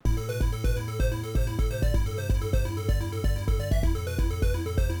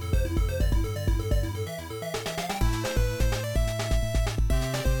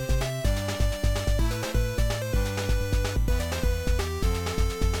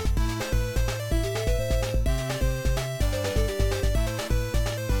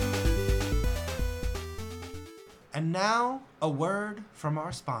And now, a word from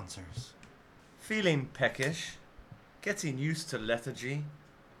our sponsors. Feeling peckish? Getting used to lethargy?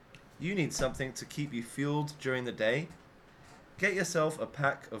 You need something to keep you fueled during the day? Get yourself a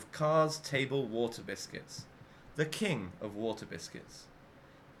pack of Cars Table Water Biscuits, the king of water biscuits.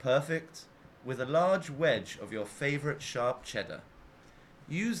 Perfect with a large wedge of your favourite sharp cheddar.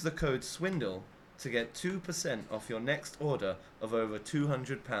 Use the code SWINDLE to get 2% off your next order of over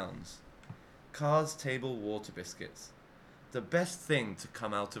 £200. Cars Table Water Biscuits, the best thing to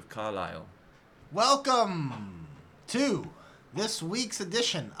come out of Carlisle. Welcome to this week's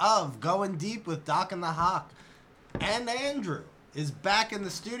edition of Going Deep with Doc and the Hawk. And Andrew is back in the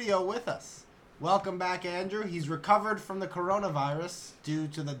studio with us. Welcome back, Andrew. He's recovered from the coronavirus due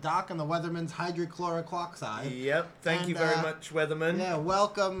to the Doc and the Weatherman's hydrochloroquine. Yep, thank you very much, Weatherman. Yeah,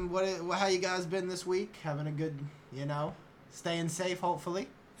 welcome. How you guys been this week? Having a good, staying safe, hopefully?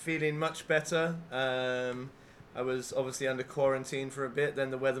 Feeling much better. I was obviously under quarantine for a bit.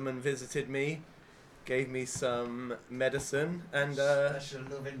 Then the Weatherman visited me, gave me some medicine, and special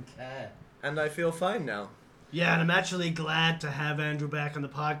loving care. And I feel fine now. Yeah, and I'm actually glad to have Andrew back on the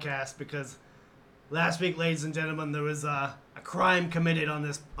podcast because last week, ladies and gentlemen, there was a crime committed on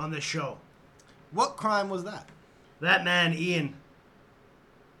this show. What crime was that? That man, Ian,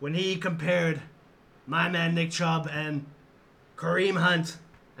 when he compared my man Nick Chubb and Kareem Hunt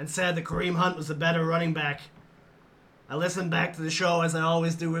and said that Kareem Hunt was the better running back, I listened back to the show as I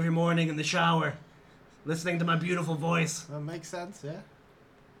always do every morning in the shower, listening to my beautiful voice. That makes sense, yeah.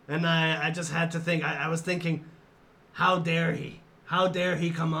 And I just had to think, I was thinking, how dare he? How dare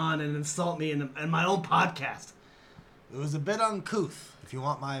he come on and insult me in my own podcast? It was a bit uncouth, if you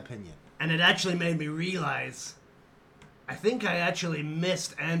want my opinion. And it actually made me realize, I think I actually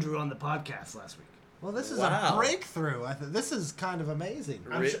missed Andrew on the podcast last week. Well, this is a breakthrough. This is kind of amazing.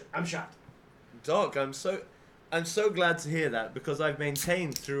 I'm shocked. Doc, I'm so glad to hear that because I've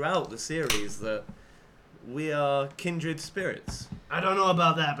maintained throughout the series that we are kindred spirits. I don't know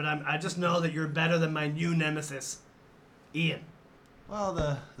about that, but I just know that you're better than my new nemesis, Ian. Well,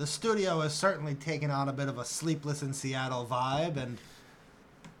 the studio has certainly taken on a bit of a Sleepless in Seattle vibe, and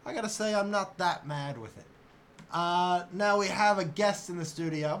I gotta say I'm not that mad with it. Now we have a guest in the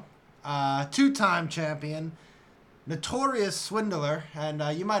studio, two-time champion, notorious swindler,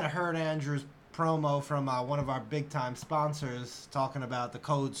 and you might have heard Andrew's promo from one of our big-time sponsors talking about the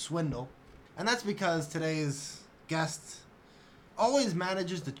code SWINDLE. And that's because today's guest always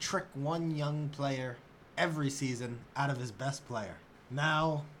manages to trick one young player every season out of his best player.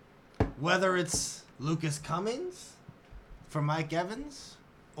 Now, whether it's Lucas Cummings for Mike Evans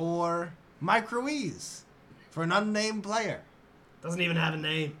or Mike Ruiz for an unnamed player. Doesn't even have a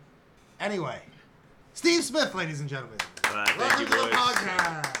name. Anyway, Steve Smith, ladies and gentlemen. Right, thank Welcome you, to the boys.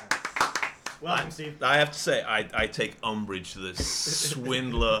 podcast. Welcome, Steve. I have to say, I take umbrage to this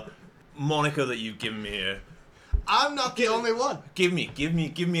swindler moniker that you've given me here. I'm not the only one. Give me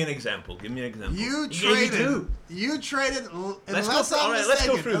an example. Give me an example. You traded. Unless I'm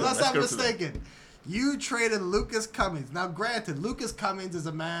mistaken, you traded Lucas Cummings. Now, granted, Lucas Cummings is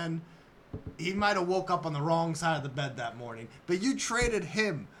a man. He might have woke up on the wrong side of the bed that morning, but you traded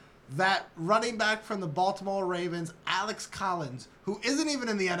him, that running back from the Baltimore Ravens, Alex Collins, who isn't even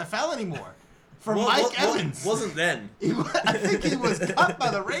in the NFL anymore, for Mike Evans. Wasn't then. I think he was cut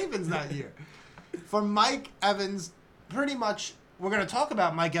by the Ravens that year. For Mike Evans, pretty much, we're going to talk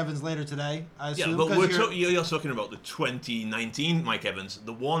about Mike Evans later today, I assume. Yeah, but you're talking about the 2019 Mike Evans.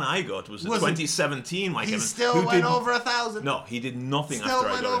 The one I got was the 2017 Mike Evans. He still went over 1,000. No, he did nothing Still after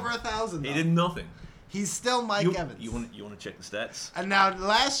I went got over him. 1,000. He did nothing. He's still Mike Evans. You want to check the stats? And now,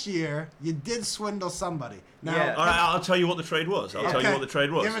 last year, you did swindle somebody. Now, Yeah. All right, I'll tell you what the trade was. Give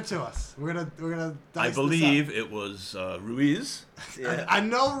it to us. We're gonna. I believe it was Ruiz. Yeah. I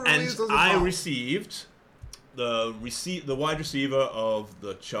know Ruiz And was involved. I received the wide receiver of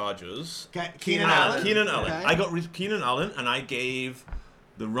the Chargers, Keenan Allen. Keenan Allen. Okay. I got Keenan Allen, and I gave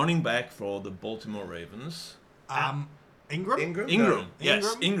the running back for the Baltimore Ravens. Ingram.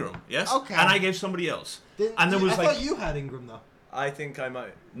 Yes, Ingram. Yes. Okay. And I gave somebody else. I thought you had Ingram though. I think I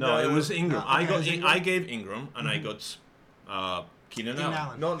might. No, it was Ingram. No, okay, I gave Ingram, and I got Keenan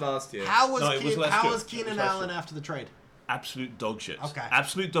Allen. Not last year. How was it was last year. Keenan Allen after the trade? Absolute dog shit. Okay.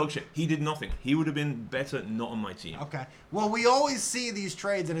 Absolute dog shit. He did nothing. He would have been better not on my team. Okay. Well, we always see these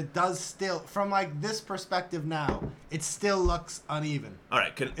trades, and it does still, from like this perspective now, it still looks uneven. All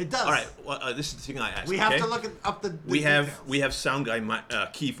right. It does. All right. Well, this is the thing I asked. We have to look up the We details. have sound guy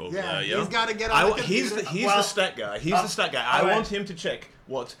Keith over Yeah, there. Yeah, he's gotta get on the computer. He's the stat guy. He's the stat guy. I right. want him to check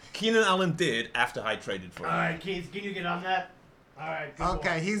what Keenan Allen did after I traded for him. All right, Keith, can you get on that? All right. Good Okay,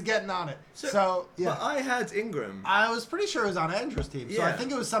 one. he's getting on it. So yeah, But I had Ingram. I was pretty sure it was on Andrew's team. So I Yeah.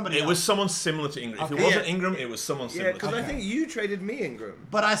 think it was somebody It else. was someone similar to Ingram. If Okay. it wasn't Yeah. Ingram, it was someone Yeah, similar. because to I Okay. think you traded me Ingram.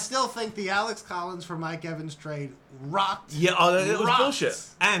 But I still think the Alex Collins for Mike Evans trade rocked. Yeah, it was rocked- bullshit.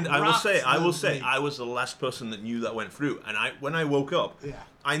 And I will rocked say, the league. I was the last person that knew that went through. And when I woke up, Yeah.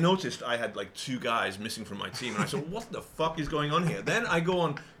 I noticed I had like 2 guys missing from my team, and I said, "What the fuck is going on here?" Then I go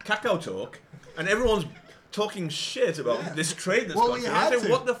on Kakao Talk, and everyone's talking shit about this trade that's Well, gone we through. had I said,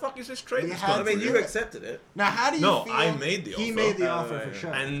 to. "What the fuck is this trade We that's had gone I mean, to. through?" you accepted it. Now, how do you No, feel? I made the He offer. made the Oh, offer right, for yeah.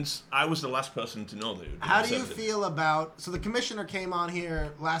 sure. And I was the last person to know that. it How do you accepted. feel about? So the commissioner came on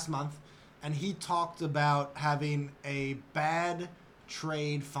here last month, and he talked about having a bad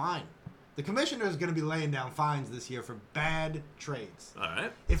trade fine. The commissioner is going to be laying down fines this year for bad trades. All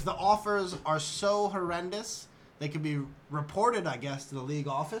right. If the offers are so horrendous, they can be reported, I guess, to the league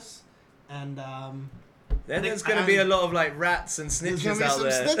office, and Then there's going to be a lot of like rats and there's going snitches to be out some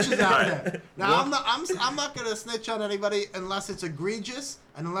there. snitches out there. Now, What? I'm not going to snitch on anybody unless it's egregious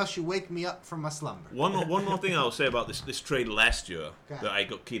and unless you wake me up from my slumber. One more thing I'll say about this trade last year Okay. that I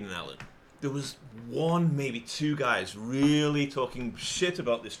got Keenan Allen. There was one, maybe 2 guys really talking shit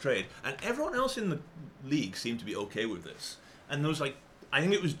about this trade, and everyone else in the league seemed to be okay with this. And there was like, I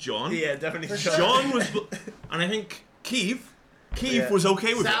think it was John. Yeah, definitely. John was, and I think Keith Yeah. was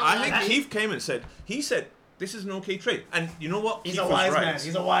okay with it. Sounds I like think it. Keith came and said, this is an okay trade. And you know what? He's Keith a was wise right. man.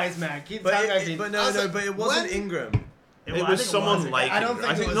 He's a wise man. Keep But, talking. but it wasn't when- Ingram. It I was think someone was. like I don't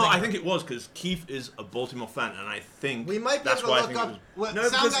Ingram. think it was. I Ingram. think it was because Keith is a Baltimore fan, and I think We might be that's able why to I look think it up. was. What, No,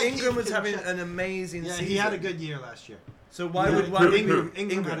 sounds because like Ingram Keith was can having check. an amazing Yeah, season. he had a good year last year. So why Who- would who- Ingram?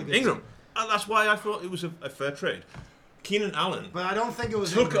 Ingram had a good Ingram. season. And that's why I thought it was a fair trade. Keenan Allen But I don't think it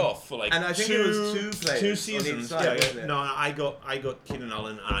was took Ingram. off for like And I think it was 2 players on each seasons. side, Yeah, wasn't it? no, I got Keenan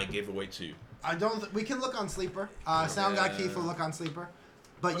Allen and I gave away 2. I don't. We can look on Sleeper. Sound guy Yeah. Keith will look on Sleeper.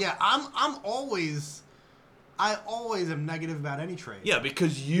 But yeah, I always am negative about any trade. Yeah,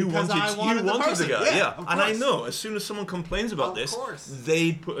 because you Because I wanted the wanted person. the guy. Yeah, Yeah, of and I course. know as soon as someone complains about Of this, course.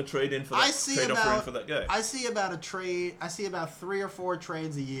 they put a trade in for that I see trade offering about for that guy. I see about a trade. I see about 3 or 4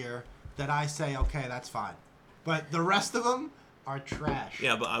 trades a year that I say, okay, that's fine. But the rest of them are trash.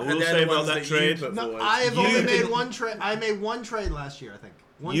 Yeah, but I And will they're say the about ones that that you trade. put No, forward. I have You only made didn't- one trade. I made one trade last year, I think.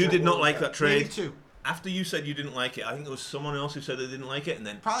 One You trade. did not like that trade. Maybe 2. After you said you didn't like it, I think it was someone else who said they didn't like it, and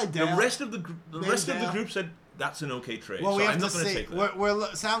then Probably the Dale. rest of the Maybe rest of the Dale. group said that's an okay trade. Well, so we have I'm to not going to see. take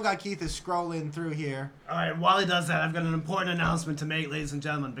that. Sound guy Keith is scrolling through here. All right, while he does that, I've got an important announcement to make, ladies and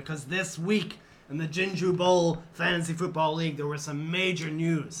gentlemen, because this week in the Jinju Bowl Fantasy Football League, there was some major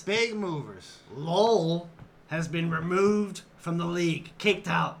news. Big movers. Lowell has been removed from the league, kicked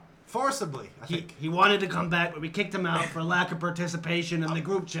out. Forcibly, I He, think. he wanted to come back, but we kicked him out for lack of participation in the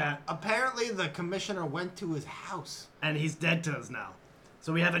group chat, Apparently, the commissioner went to his house. and he's dead to us now.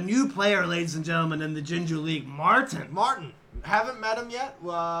 So we have a new player, ladies and gentlemen, in the Jinju League, Martin. Martin. Haven't met him yet.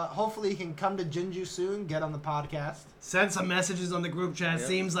 Hopefully, he can come to Jinju soon, get on the podcast. Sent some messages on the group chat. Yeah.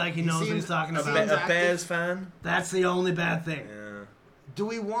 Seems like he knows what seems- he's talking he about. seems- A Bears fan. That's the only bad thing. Yeah. Do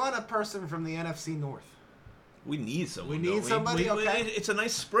we want a person from the NFC North? We need someone. We need don't somebody, okay. It's a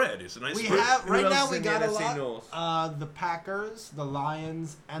nice spread. It's a nice We spread. have Who right else now. is We in the got a NFC lot. North? The Packers, the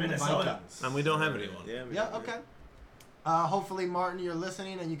Lions, and Minnesota. the Vikings. And we don't have anyone. Yeah. we Yeah. do. Okay. Hopefully, Martin, you're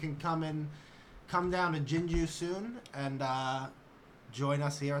listening, and you can come down to Jinju soon and join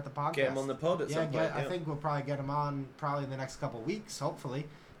us here at the podcast. Get him on the pod at some point. I think we'll probably get him on probably in the next couple weeks, hopefully,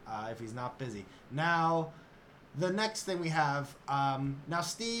 if he's not busy. Now, the next thing we have. Now,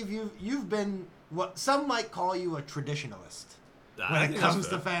 Steve, you've been what some might call you a traditionalist I when it think that's comes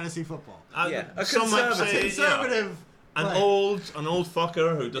to fair. fantasy football. Yeah, a some might say, Conservative. yeah, player. an old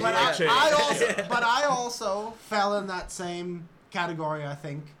fucker who doesn't But like change. I also fell in that same category, I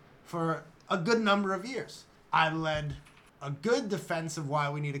think, for a good number of years. I led a good defense of why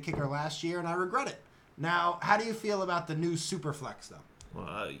we need a kicker last year, and I regret it. Now, how do you feel about the new Superflex, though? Well,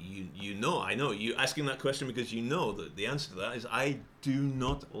 I know. You asking that question because you know that the answer to that is I do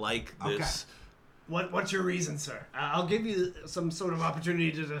not like this. What's your reason, sir? I'll give you some sort of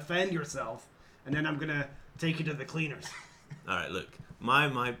opportunity to defend yourself, and then I'm gonna take you to the cleaners. All right, look.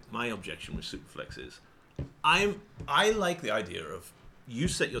 My objection with Superflex is I like the idea of you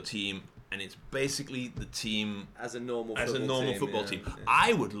set your team and it's basically the team As a normal football team. yeah.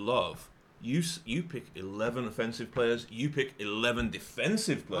 I would love you pick 11 offensive players, you pick 11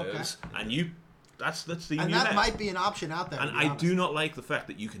 defensive players, and that's the team And you that have. might be an option out there. And to be I honest. do not like the fact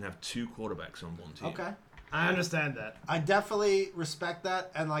that you can have 2 quarterbacks on one team. Okay. I understand that. I definitely respect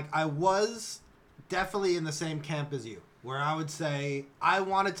that, and I was definitely in the same camp as you, where I would say I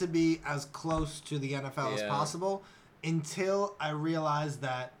wanted to be as close to the NFL as Yeah. possible, until I realized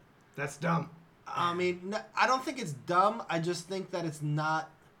that. That's dumb. I mean, I don't think it's dumb. I just think that it's not.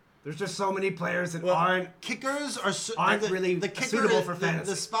 There's just so many players that aren't Kickers aren't really suitable for fantasy.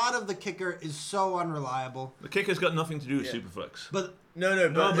 The spot of the kicker is so unreliable. The kicker's got nothing to do with Superflex. But No,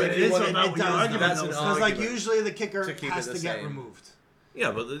 but but if it you is want about to- what your does, argument that's though. an because like argument. usually the kicker To keep has it to the get same. removed.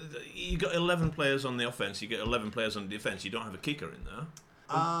 Yeah, but you got 11 players on the offense. You get 11 players on the defense. You don't have a kicker in there.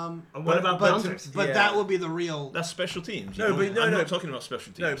 And what about punters? But Yeah. that would be the real. That's special teams. No, but I'm no. not talking about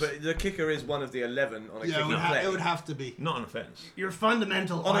special teams. No, but the kicker is one of the 11 on a Yeah, kicking play. it would have to be. not an offense. Your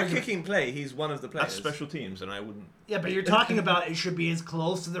fundamental On a argument. kicking play, he's one of the players. That's special teams, and I wouldn't. Yeah, but you're talking about it should be as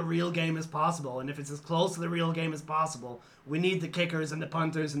close to the real game as possible. And if it's as close to the real game as possible, we need the kickers and the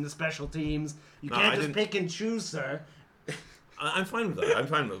punters and the special teams. You No, can't I just didn't- pick and choose, sir. I'm fine with that. I'm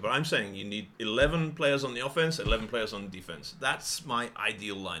fine with it. But I'm saying you need 11 players on the offense, 11 players on the defense. That's my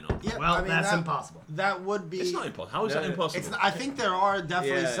ideal lineup. Yeah, Well, I mean, that's that, impossible. That would be. It's not impossible. How is No, that impossible? It's. I think there are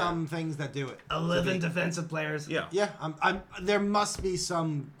definitely Yeah. some things that do it. 11 defensive players. Yeah. Yeah, there must be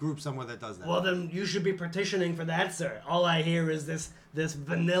some group somewhere that does that. Well, then you should be petitioning for that, sir. All I hear is this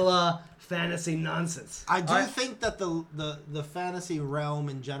vanilla fantasy nonsense. I do think that the fantasy realm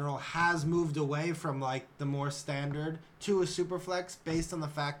in general has moved away from like the more standard to a super flex based on the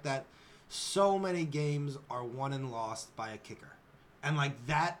fact that so many games are won and lost by a kicker. And like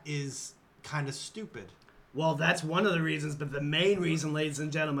that is kind of stupid. Well, that's one of the reasons, but the main reason, ladies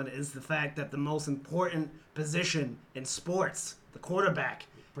and gentlemen, is the fact that the most important position in sports, the quarterback,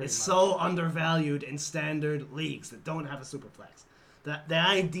 Pretty is much. so undervalued in standard leagues that don't have a super flex. The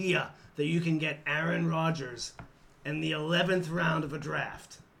idea that you can get Aaron Rodgers in the 11th round of a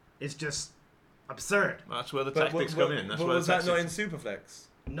draft is just absurd. That's where the But tactics what- come in. That's but where was the that not in tactics. Superflex?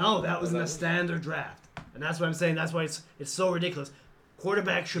 No, that was in that a was- standard draft. And that's what I'm saying. That's why it's so ridiculous.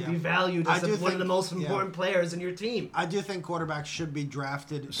 Quarterback should be Yeah. valued I as do one of think- the most yeah. important players in your team. I do think quarterbacks should be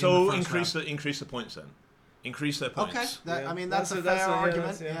drafted in So the first round. increase the points then. Increase their points. Okay, that, Yeah. I mean that's a That's fair a- yeah,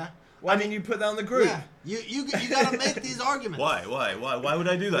 argument. that's- Yeah. Well, I mean, you put that on the group. Yeah, you gotta make these arguments. Why would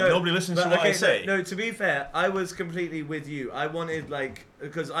I do that? Nobody listens to but what I okay, say. No, to be fair, I was completely with you. I wanted, like,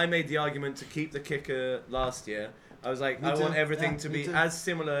 because I made the argument to keep the kicker last year. I was like, Me I too. want everything Yeah, to me be too. as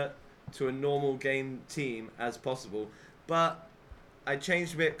similar to a normal game team as possible. But I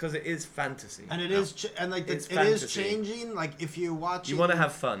changed a bit because it is fantasy. And it is, and like It's it is fantasy. changing. Like if you're watching, You want to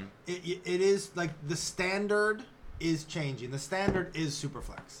have fun. it is like the standard is changing. The standard is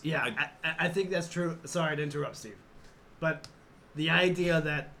Superflex. Yeah, I think that's true. Sorry to interrupt, Steve. But the idea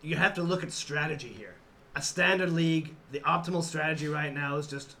that you have to look at strategy here. A standard league, the optimal strategy right now is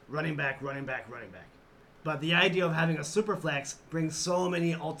just running back, running back, running back. But the idea of having a super flex brings so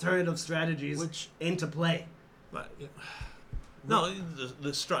many alternative strategies Which- into play. But, no,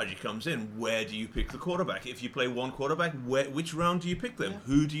 the strategy comes in. Where do you pick the quarterback? If you play one quarterback, which round do you pick them?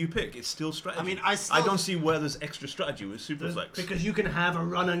 Who do you pick? It's still strategy. I mean, I don't see where there's extra strategy with There's- Superflex. Because you can have a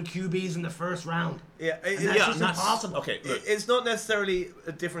run on QBs in the first round. Yeah, And that's yeah, just that's impossible. Okay, look, it's not necessarily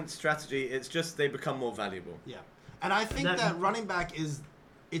a different strategy. It's just they become more valuable. Yeah, and I think That- that running back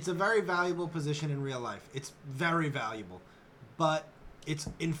it's a very valuable position in real life. It's very valuable, but it's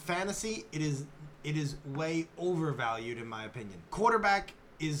in fantasy. It is way overvalued in my opinion. Quarterback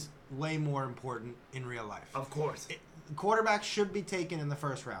is way more important in real life. Of course. Quarterback should be taken in the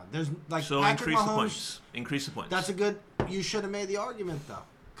first round. There's like so Patrick increase the Mahomes. points. Increase the points. That's a good. You should have made the argument though,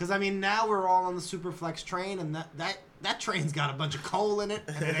 because I mean now we're all on the super flex train, and that train's got a bunch of coal in it,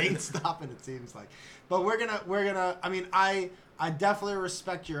 and it ain't stopping. It seems like, but we're gonna. I mean, I definitely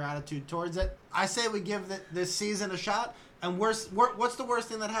respect your attitude towards it. I say we give this season a shot, and what's the worst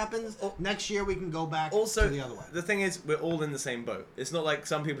thing that happens? Next year we can go back Also, to the other way. the thing is, we're all in the same boat. It's not like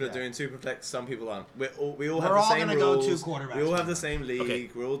some people are Yeah. doing Superflex, some people aren't. We all We're have the all same gonna go rules. to quarterbacks. We all have the same league. Okay.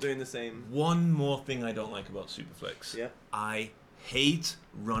 We're all doing the same. One more thing I don't like about Superflex. Yeah. I hate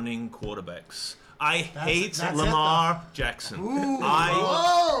running quarterbacks. I hate that's it, Lamar Jackson.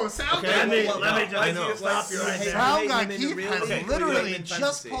 Whoa, sound Let me I just know. stop you right there. Sound hate guy him in Keith real has life. literally In just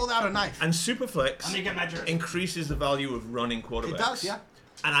fantasy. pulled out a knife. And Superflex Let me get my jersey. increases the value of running quarterbacks. It does, yeah.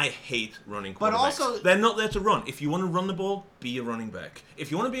 And I hate running quarterbacks. But also- they're not there to run. If you want to run the ball, be a running back.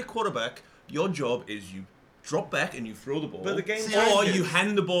 If you want to be a quarterback, your job is you drop back and you throw the ball. But the game See, or changes. you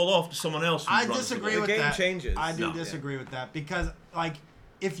hand the ball off to someone else who I runs disagree the ball. with The game that. changes. I do No. disagree with that because, like,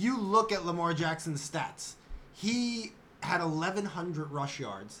 if you look at Lamar Jackson's stats, he had 1,100 rush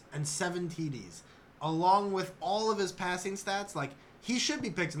yards and 7 TDs, along with all of his passing stats. Like, he should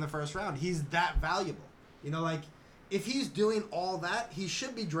be picked in the first round. He's that valuable. You know, like, if he's doing all that, he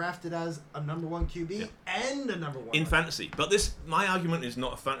should be drafted as a number 1 QB and a number 1 in running fantasy. But my argument is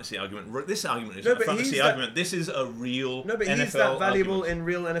not a fantasy argument. This argument is No, a but fantasy he's that- argument. This is a real No, but NFL he's that valuable argument. in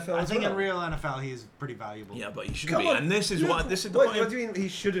real NFL I as think well. in real NFL he's pretty valuable. Yeah, but he shouldn't Come be. on. And this is You- what this is the what, point. what do you mean he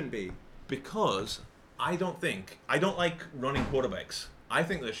shouldn't be? Because I don't like running quarterbacks. I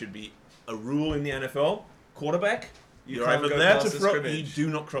think there should be a rule in the NFL. Quarterback, you're can't either go there past to the throw. You scrimmage. do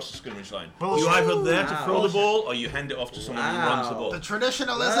not cross the scrimmage line. Bullshit. You're either there to Wow. throw the ball or you hand it off to someone who runs the ball. The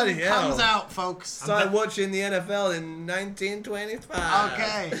traditionalism Bloody hell. comes out, folks. Started watching the NFL in 1925.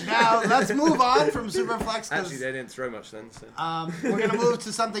 Okay, now let's move on from Superflex. Actually, they didn't throw much then. So. We're going to move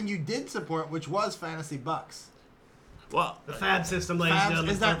to something you did support, which was Fantasy Bucks. Well, The fab system, ladies and Fabs,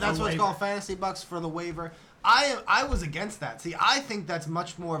 gentlemen. is that for that's what's waiver. called Fantasy Bucks for the waiver? I was against that. See, I think that's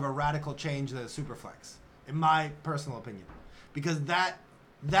much more of a radical change than a Superflex, in my personal opinion, because that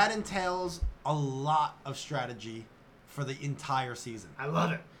entails a lot of strategy for the entire season. I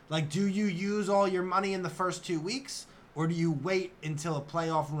love it. Like, do you use all your money in the first 2 weeks, or do you wait until a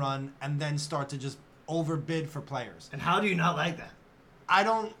playoff run and then start to just overbid for players? And how do you not like that?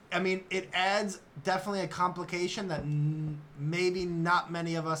 I mean, it adds definitely a complication that maybe not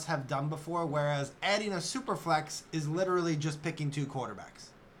many of us have done before, whereas adding a Superflex is literally just picking 2 quarterbacks.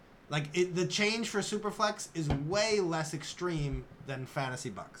 Like, the change for Superflex is way less extreme than Fantasy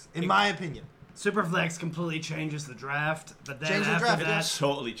Bucks, in my opinion. Superflex completely changes the draft, but then Change the after draft, that, yeah.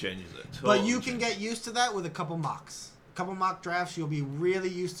 totally changes it. But you can get used to that with a couple mocks. A couple mock drafts, you'll be really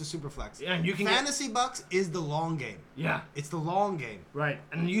used to Superflex. Yeah, and you can Fantasy Bucks is the long game. yeah, It's the long game. right,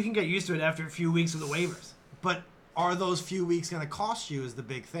 and you can get used to it after a few weeks of the waivers. But are those few weeks going to cost you is the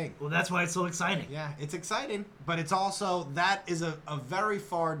big thing. Well, that's why it's so exciting. Yeah, it's exciting, but it's also, that is a very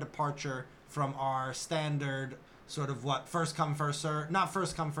far departure from our standard sort of first come, first serve, not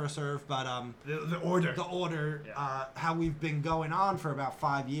first come, first serve, but The order. the order, Yeah. how we've been going on for about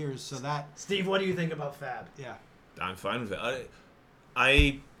 5 years, so that, Steve, what do you think about Fab? yeah. I'm fine with it.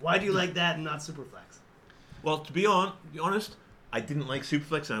 I Why do you like that and not Superflex? well, to be honest, I didn't like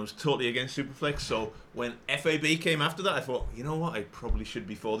Superflex and I was totally against Superflex. So when FAB came after that, I thought, you know what, I probably should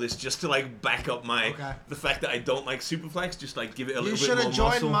be for this just to like back up the fact that I don't like Superflex, just like give it a You little should bit more have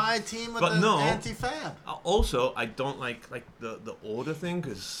joined muscle. my team with But the no. anti-fab. Also, I don't like the order thing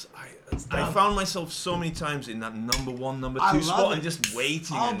because I dumb. found myself so many times in that number 1, number 2 I love spot it. and just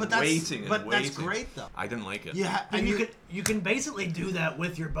waiting Oh, and but that's, waiting but and waiting. that's great, though. I didn't like it. And you can basically do that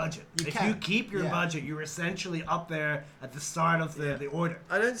with your budget. You If can, you keep your yeah. budget, you're essentially up there at the start of the order.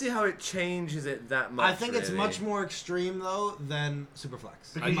 I don't see how it changes it that much. I think it's really. much more extreme, though, than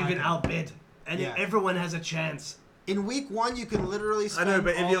Superflex. Because in you my can opinion. outbid. And Yeah. everyone has a chance. In week 1, you can literally I spend know,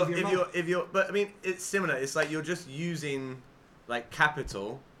 but all of your money. if you're, but I mean, it's similar. It's like you're just using like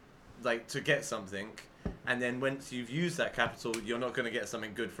capital, like to get something, and then once you've used that capital, you're not going to get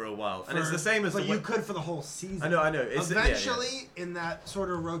something good for a while. And it's the same as But the you way- could for the whole season. I know. It's, Eventually, in that sort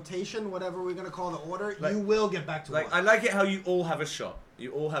of rotation, whatever we're going to call the order, Like- you will get back to Like one. I like it how you all have a shot.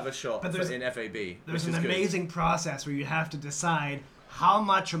 You all have a shot But there's- in FAB. There's which an is good. amazing process where you have to decide how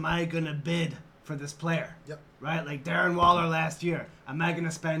much am I going to bid for this player. Yep. Right? Like Darren Waller last year. Am I going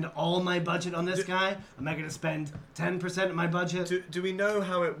to spend all my budget on this guy? Am I going to spend 10% of my budget? Do we know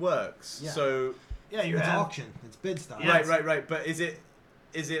how it works? Yeah. So Yeah, you It's have. auction. It's bid stuff. Yeah. right. But is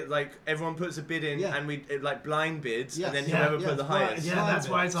it like everyone puts a bid in Yeah. and like blind bids Yes. and then Yeah, whoever yeah, put the it's blind- highest? Yeah, blind that's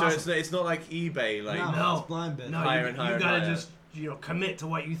bid. why it's So awesome. it's not like eBay like No. It's blind bid. No, higher you, and higher you and gotta higher. just commit to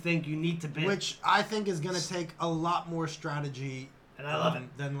what you think you need to bid. Which I think is going to take a lot more strategy And I love it.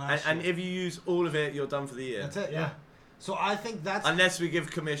 than last and year. if you use all of it, you're done for the year. That's it. Yeah. So I think that's Unless we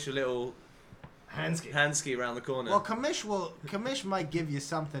give Kamish a little Hansky. hand ski around the corner. well. Kamish might give you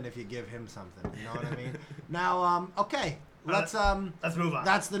something if you give him something. You know what I mean? Now, okay, let's Let's move on.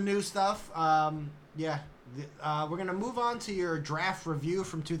 That's the new stuff. Yeah, we're gonna move on to your draft review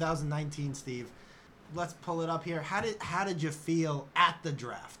from 2019, Steve. Let's pull it up here. How did you feel at the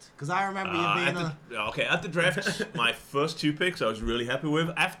draft? Because I remember you being at the draft, my first 2 picks I was really happy with.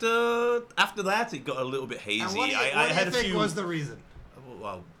 After that, it got a little bit hazy. And what do you, I had a think few. was the reason?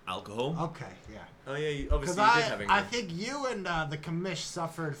 Well, alcohol. Okay, yeah. oh yeah, Because obviously you did having. I think you and the commish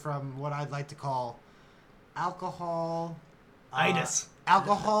suffered from what I'd like to call alcohol. Itis.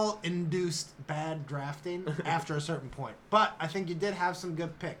 alcohol-induced bad drafting after a certain point. But I think you did have some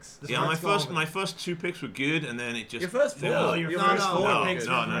good picks. Yeah, Let's go over them. my first 2 picks were good, and then it just Your first four. No, your first no, four no, picks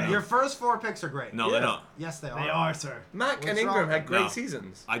no, were no, great. no. Your first 4 picks are great. No, Yeah. they're not. Yes, they are. They are, sir. Mac What's and Ingram wrong? had great No.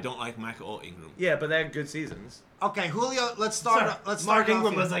 seasons. I don't like Mac or Ingram. Yeah, but they had good seasons. Okay, Julio. Let's start. Sir, Let's start. Mark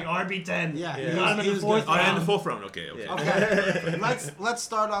Ingram off was here. like RB10. Yeah, You he got him was- in he the was fourth good. Oh, yeah, in the round. 4th round. Okay. Yeah. Okay, let's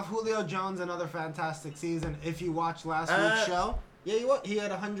start off Julio Jones, another fantastic season. If you watched last week's show, yeah, he had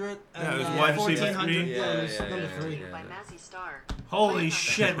 100. Yeah, it was and, wide receiver 1400. three. Yeah, it was Yeah, number yeah, 3. yeah. By Massey Star. Holy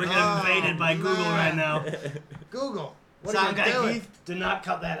shit, we're getting invaded by Google right now. Google. What Sound are you guy doing? Keith, do not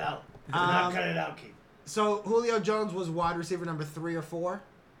cut that out. Do not Um, cut it out, Keith. So Julio Jones was wide receiver number 3 or 4.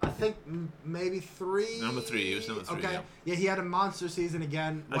 I think maybe 3. Number 3, he was number 3. Okay. Yeah. He had a monster season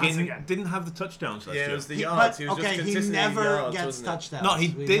again. Again. Didn't have the touchdowns last Yeah, year. it was the He, yards. but, He was okay, just he consistently never yards, gets wasn't it? touchdowns. No, he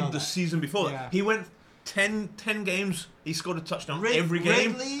We did know the that. season before Yeah. that. He went 10 games, he scored a touchdown Rid- every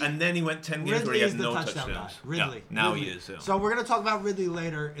game, Ridley- and then he went 10 games where Ridley he is had the no touchdown touchdowns. guy. Ridley. Yeah, now Ridley. he is. Yeah. So we're gonna talk about Ridley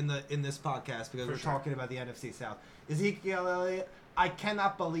later in this podcast because we're sure. talking about the NFC South. Ezekiel Elliott, I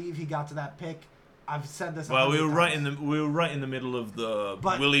cannot believe he got to that pick. I've said this. Well, we 100 were right times. in the middle of the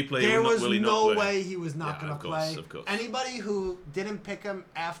But will he play? there will was he no not play? way he was not Yeah, going of to course, play. of course. Anybody who didn't pick him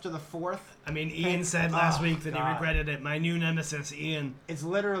after the 4th, I mean, Ian said last Oh, week that he God. regretted it. My new nemesis, Ian. it's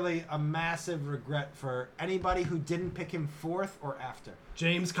literally a massive regret for anybody who didn't pick him 4th or after.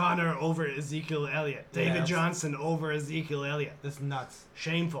 James Conner over Ezekiel Elliott. David Yeah. Johnson over Ezekiel Elliott. That's nuts.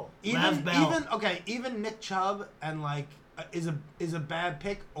 Shameful. Even Lev Bell. even Nick Chubb and is a bad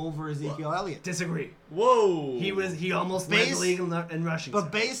pick over Ezekiel Elliott. Disagree. Whoa. He almost led the Base- league in rushing.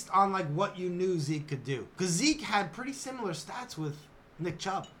 But based on like what you knew Zeke could do, because Zeke had pretty similar stats with Nick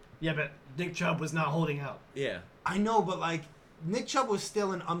Chubb. yeah, but Nick Chubb was not holding out. Yeah. I know, but like Nick Chubb was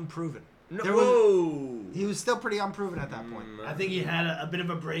still an unproven. No, There was- whoa. He was still pretty unproven at that point. I think he had a bit of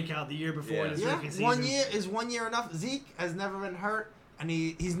a breakout the year before in his Yeah, rookie season. 1 year is 1 year enough. Zeke has never been hurt, and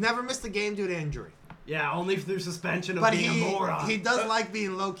he's never missed a game due to injury. Yeah, only through suspension of But being a moron. he does like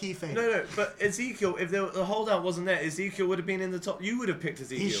being low key faded. No, but Ezekiel, if the holdout wasn't there, Ezekiel would have been in the top. You would have picked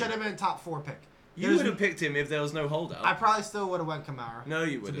Ezekiel. He should have been a top 4 pick. You There's- would have picked him if there was no holdout. I probably still would have went Kamara. No,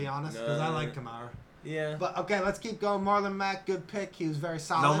 you To wouldn't. be honest, No. because I like Kamara. Yeah. But okay, let's keep going. Marlon Mack, good pick. He was very No,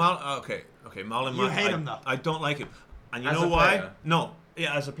 solid. okay, Marlon You Mack. hate him, though. I don't like him, and you As know a why? player? No,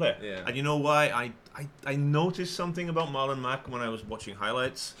 yeah, as a player. Yeah. And you know why? I noticed something about Marlon Mack when I was watching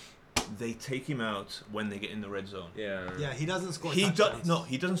highlights. They take him out when they get in the red zone. Yeah. Yeah, he doesn't score He touchdowns. does no,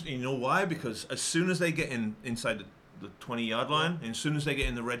 he doesn't. You know why? Because as soon as they get inside the 20-yard line, and as soon as they get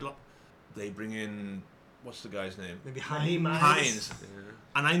in the red line, they bring in what's the guy's name? Maybe Raheem Hines. Hines.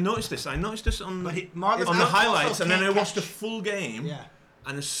 And I noticed this. I noticed this on But the Marlon on the Mack highlights, also and then I can't watched the catch. full game. Yeah.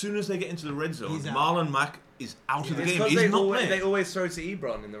 And as soon as they get into the red zone, He's out. Marlon Mack is out of the It's game. 'cause He's they not always, playing. they always throw to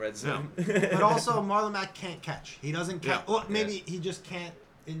Ebron in the red zone. But also, Marlon Mack can't catch. He doesn't catch. Yeah. Well, maybe he just can't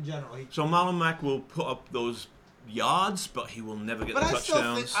in general. So Marlon Mack will put up those yards, but he will never get But the I still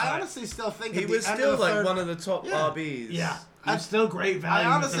think, touchdowns. I honestly still think He at was the end still of the like third, one of the top Yeah. RBs. Yeah, it's still great value.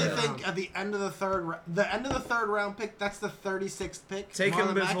 I in the honestly third think round. at the end of the end of the third round pick, that's the 36th pick. Take him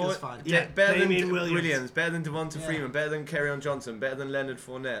Marlon Mack before. is fine. Yeah, better than Damian Williams. Williams, better than Devonta Yeah. Freeman, better than Kerryon Johnson, better than Leonard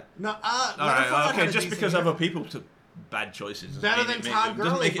Fournette. No, All Leonard right, Fournette okay, had a just decent because year. other people took bad choices doesn't Better make than it, Todd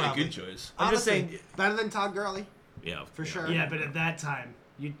doesn't Gurley, make it a probably. good choice. I'm just Honestly, saying- better than Todd Gurley Yeah, for sure. Yeah, but at that time,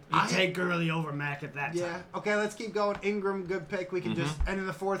 you I- take Gurley over Mack at that Yeah. time. Okay, let's keep going. Ingram, good pick. We can just end in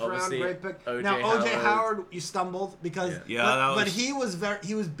the fourth Obviously, round. Great pick. O.J. Now OJ Howard. Howard, you stumbled because Yeah. Yeah, but, that but was-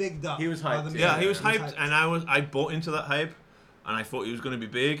 he was bigged up. He was by hyped. the Yeah, media. he was hyped, and I bought into that hype, and I thought he was going to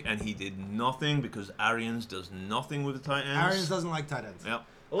be big, and he did nothing because Arians does nothing with the tight ends. Arians doesn't like tight ends. Yeah.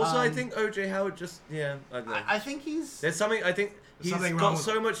 Also, I Um, think OJ Howard just I don't know. I think he's There's something I think he's Something wrong got with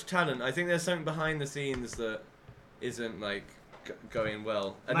so much talent. I think there's something behind the scenes that isn't like going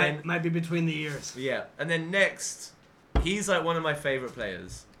well. And Might be between the ears. and then next, he's like one of my favorite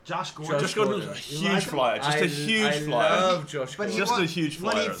players. Josh Gordon. Josh Just got a Gordon. huge like him? flyer, just a huge I flyer. love Josh But Gordon. he Just wa- a huge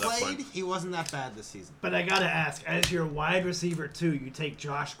when he flyer at that played, point. he wasn't that bad this season. But I gotta ask, as your wide receiver too, you take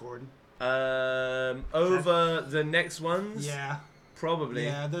Josh Gordon. Over the next ones, Yeah. probably.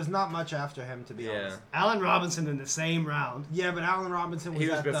 Yeah, there's not much after him to be Yeah. honest. Allen Robinson in the same round. Yeah, but Allen Robinson was He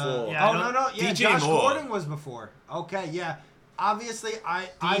was at before. The, Yeah, I oh don't- no, yeah, DJ Josh Moore. Gordon was before. Okay, yeah. Obviously,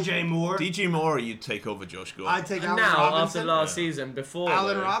 DJ Moore. DJ Moore, you'd take over Josh Gordon. I take And Allen now, Robinson. after last Yeah. season, before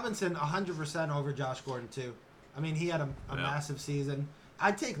Allen though, Robinson 100% over Josh Gordon too. I mean, he had a Yeah. massive season.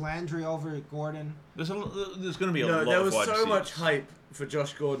 I'd take Landry over Gordon. There's going to be a No, lot there of was wide so receivers. much hype for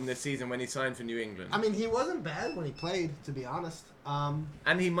Josh Gordon this season when he signed for New England, I mean, he wasn't bad when he played, to be honest.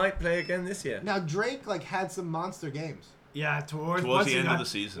 and he might play again this year. Now Drake like had some monster games. Yeah, Towards once the he end got, of the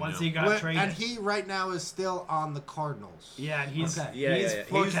season, Once yeah. he got traded. And he right now is still on the Cardinals. Yeah, and he's Okay. he's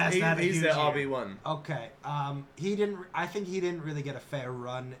forecast to have a He's huge their year. RB1. Okay. He didn't. I think he didn't really get a fair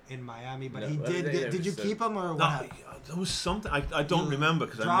run in Miami, but No, he well, did. they Did you just, keep him or what? No, happened? there was something I don't You remember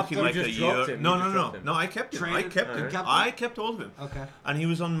because I'm dropped looking him? like You a just dropped year. him. No, You no, just no, dropped him. no. I kept him. I Traded? kept You him. kept him? I kept all of him. Okay. And he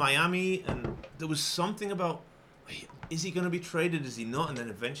was on Miami, and there was something about is he going to be traded? Is he not? And then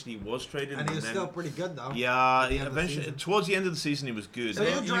eventually he was traded. And he was then, still pretty good though. Yeah, the end of the eventually season. towards the end of the season he was good. So You,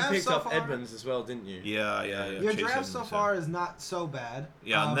 your you draft picked so up far- Edmonds as well, didn't you? yeah. Your Chase draft so Edmonds, far is not so bad.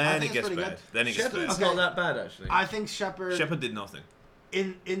 Yeah, and I then think it it's gets pretty bad. good. Then it gets Shepard's bad. Okay. not that bad, actually. I think Shepard Shepard did nothing.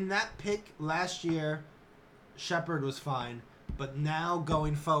 in that pick last year, Shepard was fine. But now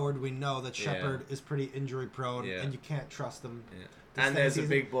going forward, we know that Yeah. Shepard is pretty injury prone, Yeah. and you can't trust him. Yeah. This And next there's a season.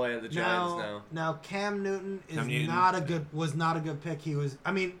 big boy at the Giants now. Cam Newton is Cam Newton, was not a good pick. He was.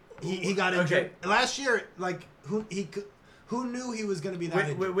 I mean, he got injured Okay. last year. Like who knew he was going to be that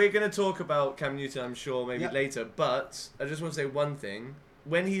injured? We're going to talk about Cam Newton, I'm sure, maybe Yep. later. But I just want to say one thing.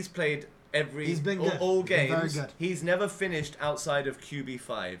 When he's played He's been good. all He's been very games, good. he's never finished outside of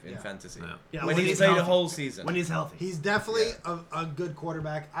QB5 in Yeah. fantasy. No. Yeah, when when he's he's played a healthy. whole season. When he's healthy. He's definitely a good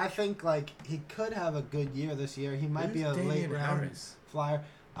quarterback. I think like he could have a good year this year. He might be a Who's late Damian round Harris? flyer.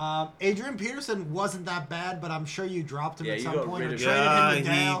 Adrian Peterson wasn't that bad, but I'm sure you dropped him Yeah, at you some got point or rid of traded him. him to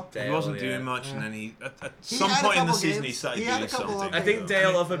Dale. he Dale, wasn't yeah. doing much, Yeah. and then he at He some had a point in the couple season he games. started He had doing a couple something. of I think Yeah.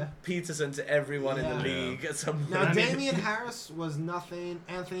 Dale offered Yeah. Peterson to everyone in the Yeah. league at some Now, point. I mean- Damian Harris was nothing.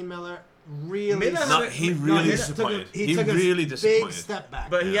 Anthony Miller really. Miller No, had he a- really he disappointed. He took really a disappointed. big step back.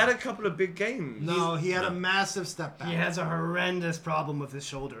 But he Yeah. had a couple of big games. no, he had a No. massive step back. He has a horrendous problem with his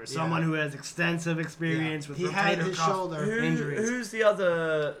shoulder. As Yeah. Someone who has extensive experience with He had rotator his cuff shoulder. injuries. Who's the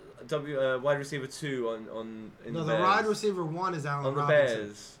other wide receiver 2 on in No, the the Bears? wide receiver one is Allen on the Robinson.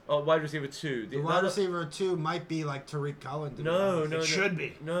 Bears. Oh, wide receiver 2. The wide receiver two might be like Tariq Cohen. to be No, honest. no, It should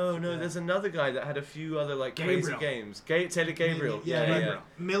be. No, Yeah. there's another guy that had a few other like crazy Gabriel. games. Taylor Gabriel. Yeah, Yeah, Gabriel.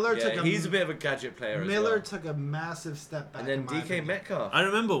 Miller yeah. took a He's a bit of a gadget player Miller as took a massive step back. well. And then in my DK opinion. Metcalf. I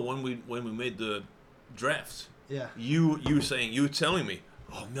remember when we made the draft. Yeah. You were telling me,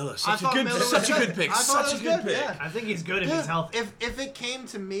 oh Miller, such a thought good Miller was such a good. good pick, I thought such it a was good good, pick. yeah. I think he's good if Dude, he's healthy. if it came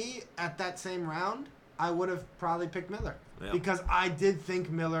to me at that same round, I would have probably picked Miller. Yeah. Because I did think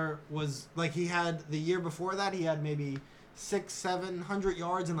Miller was like he had the year before that he had maybe 600-700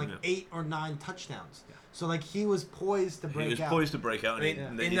 yards and like Yeah. 8 or 9 touchdowns. So like he was poised to break He was out. poised to break out, I and mean,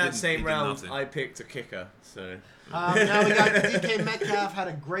 and then in he that didn't- he same did round, nothing. I picked a kicker. So Now we got DK Metcalf had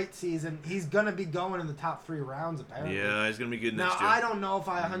a great season. He's gonna be going in the top 3 rounds apparently. Yeah, he's gonna be good Now next year. I don't know if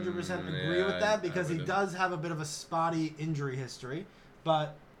I 100% agree yeah, with that because I he wouldn't. does have a bit of a spotty injury history,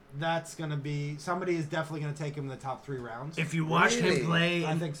 but that's gonna be somebody is definitely gonna take him in the top 3 rounds. If you watched Really? him play,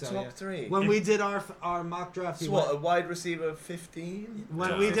 I in, think so. top yeah. 3. When we did our mock draft, he So what? A went, wide receiver 15? when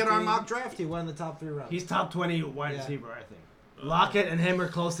Yeah. we did our 15? mock draft, he went in the top 3 rounds. he's top 20 wide Yeah. receiver, I think. Lockett and him are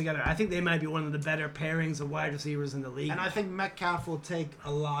close together. I think they might be one of the better pairings of wide receivers in the league. and I think Metcalf will take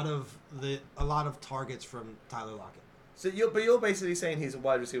a lot of targets from Tyler Lockett. So you're basically saying he's a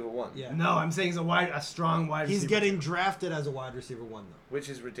wide receiver 1. Yeah. No, I'm saying he's a strong wide He's receiver. getting drafted as a wide receiver 1 though. Which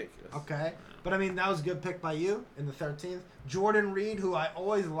is ridiculous. Okay, but I mean that was a good pick by you in the 13th. Jordan Reed, who I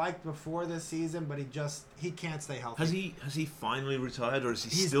always liked before this season, but he can't stay healthy. Has he finally retired, or is he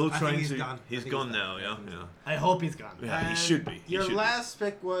He's- still I think trying he's to? done. I He's think gone he's now. done. Yeah, I hope he's gone. yeah. He And should be. He Your should be. last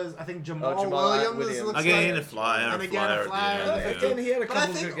pick was I think Jamal, Jamal Williams. Williams. Looks Again, like. a flyer, And again, a flyer. at the end, Again, he had a But I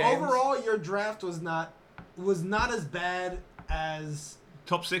couple think good games. overall your draft was not as bad as.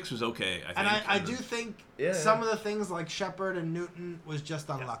 Top 6 was okay, I think. And I and do then- think Yeah. some of the things like Shepard and Newton was just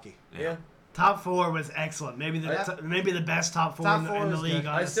unlucky. Yeah. Top 4 was excellent. Maybe maybe the best top 4 Top in the, four in the is league. good.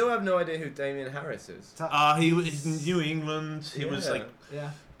 I honestly. still have no idea who Damian Harris is. He was in New England. He was Yeah. like Yeah.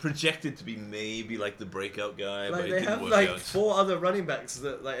 projected to be maybe like the breakout guy, Like but it they didn't have work like out. 4 other running backs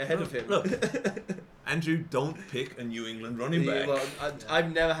that like ahead of him. Look, Andrew, don't pick a New England running back. Well, I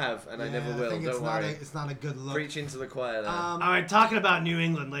never have, and I never will. I think Don't worry. it's not a good look. Preaching to the choir there. All right, talking about New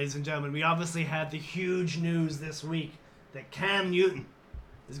England, ladies and gentlemen, we obviously had the huge news this week that Cam Newton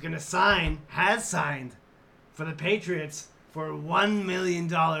is going to has signed for the Patriots for $1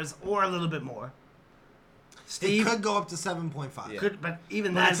 million or a little bit more. It Steve could go up to 7.5. Yeah. could, but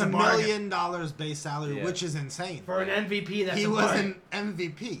even But that's it's a $1 bargain. million base salary, Yeah. which is insane. For an MVP, that's He a was bargain. an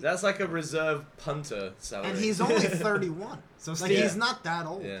MVP, That's like a reserve punter salary. and he's only 31. So Like Steve, he's not that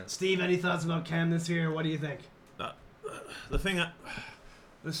old. yeah. Steve, any thoughts about Cam this year? What do you think? The thing,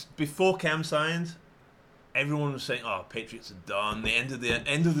 this before Cam signed, everyone was saying, "Oh, Patriots are done. The end of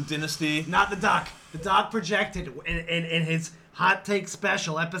the dynasty." Not the Doc. The Doc projected in his Hot Take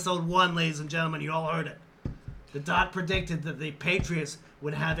Special, Episode 1, ladies and gentlemen. You all heard it. the Doc predicted that the Patriots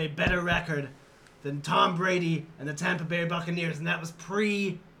would have a better record than Tom Brady and the Tampa Bay Buccaneers, and that was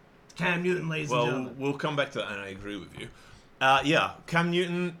pre-Cam Newton, ladies and Well, gentlemen. we'll come back to that, and I agree with you. Cam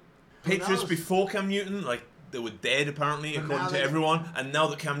Newton, Patriots knows? before Cam Newton, like, they were dead, apparently, But according now to they- everyone. And now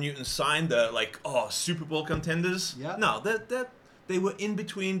that Cam Newton signed, they're like, Super Bowl contenders. Yeah. No, they were in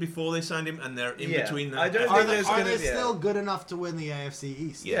between before they signed him, and they're in Yeah. between now. I don't Are think they, there's are gonna they be still good enough to win the AFC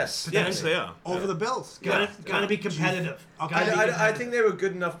East? Yes, Potentially. they are. Over the Bills. Gotta be competitive. Okay. Gotta be I competitive. think they were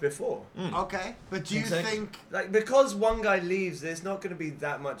good enough before. Okay, but do you Exactly. think Like, because one guy leaves, there's not going to be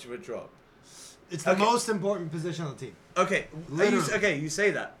that much of a drop. it's the Okay. most important position on the team? Okay, Literally. you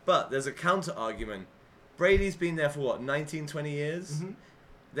say that, but there's a counter argument. Brady's been there for what, 19, 20 years? Mm-hmm.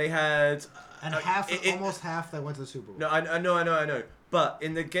 They had... And almost half that went to the Super Bowl. No, I know. But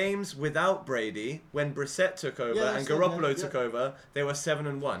in the games without Brady, when Brissett took over Yeah, and that's Garoppolo it, yeah. took over, they were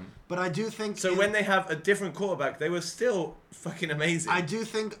 7-1. But I do think So when they have a different quarterback, they were still fucking amazing. I do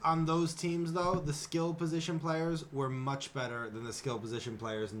think on those teams though, the skill position players were much better than the skill position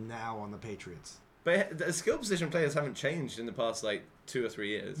players now on the Patriots. But the skill position players haven't changed in the past, like, 2 or 3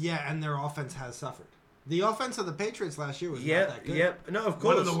 years. Yeah, and their offense has suffered. The offense of the Patriots last year was Yeah, not that good. yeah. No, of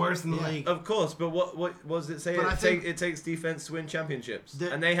course. One of the worst in the Yeah. league. Of course, but what does it say? But I think- It takes defense to win championships.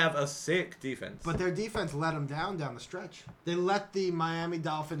 The- And they have a sick defense. But their defense let them down the stretch. They let the Miami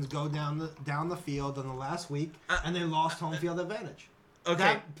Dolphins go down the field in the last week, and they lost home field advantage.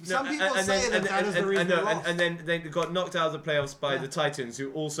 Okay. Some people say that is the reason they lost. And then they got knocked out of the playoffs by Yeah. the Titans,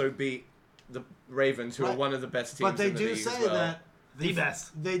 who also beat the Ravens, who are Right. one of the best teams But they in the do league as say well. that The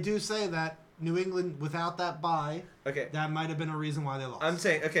best. they do say that New England without that bye, Okay. that might have been a reason why they lost. I'm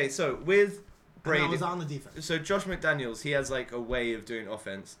saying, okay, so with And Brady... that was on the defense. So Josh McDaniels, he has like a way of doing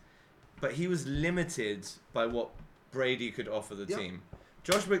offense, but he was limited by what Brady could offer the Yep. team.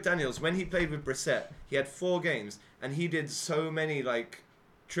 Josh McDaniels, when he played with Brissett, he had 4 games and he did so many like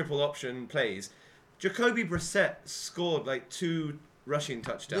triple option plays. Jacoby Brissett scored like 2 rushing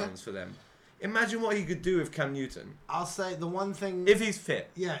touchdowns for them. Imagine what he could do with Cam Newton I'll say the one thing. if he's fit.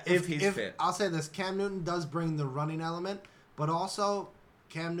 Yeah, if he's fit. I'll say this: Cam Newton does bring the running element, but also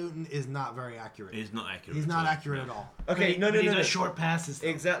Cam Newton is not very accurate. He's not accurate. He's at not all. accurate at all. Okay, But he no. does short passes. though.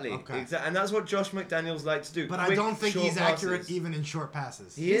 Exactly, Okay. exactly, and that's what Josh McDaniels likes to do. But I Quick, don't think short he's accurate passes. even in short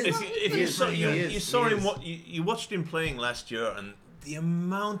passes. He is. If He you is, saw, he you, is, you saw he him, is. you watched him playing last year, and the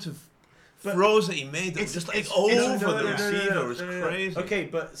amount of throws that he made, that was just like over the receiver, was crazy. Okay,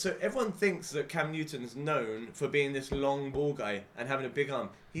 but so everyone thinks that Cam Newton's known for being this long ball guy and having a big arm.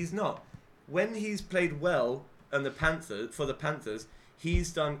 He's not. When he's played well on the Panthers,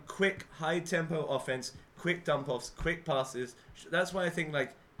 he's done quick, high tempo offense, quick dump offs, quick passes. That's why I think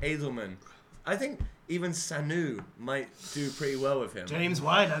like Edelman, I think even Sanu might do pretty well with him. James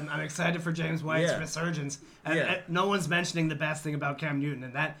White, I'm excited for James White's Yeah. resurgence. And Yeah. no one's mentioning the best thing about Cam Newton,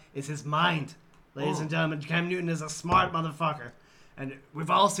 and that is his mind. Ladies and gentlemen, Cam Newton is a smart motherfucker. And we've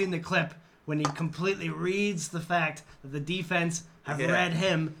all seen the clip when he completely reads the fact that the defense have Yeah. read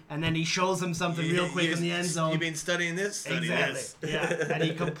him, and then he shows them something real quick in the end zone. You've been studying this? Study Exactly. this. Yeah, and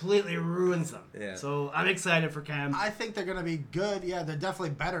he completely ruins them. Yeah. So I'm excited for Cam. I think they're gonna be good. Yeah, they're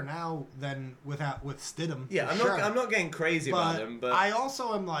definitely better now than with Stidham. Yeah, for I'm sure. not getting crazy about But him, but I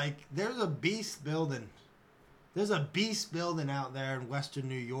also am like, there's a beast building. There's a beast building out there in Western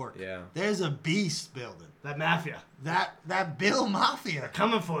New York. Yeah. There's a beast building. That mafia That Bill Mafia.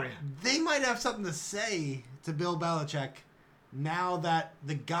 coming for you. They might have something to say to Bill Belichick now that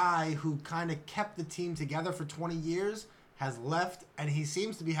the guy who kind of kept the team together for 20 years has left, and he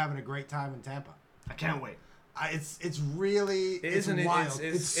seems to be having a great time in Tampa. I can't wait. It's really it is wild.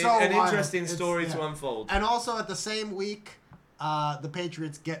 it's so an wild. interesting It's- story yeah. to unfold. And also at the same week, the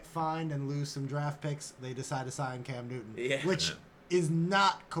Patriots get fined and lose some draft picks. They decide to sign Cam Newton, Yeah. which is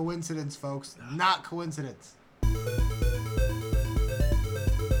not coincidence, folks. Not coincidence.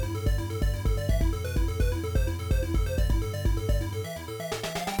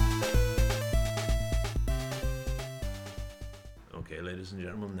 Okay, ladies and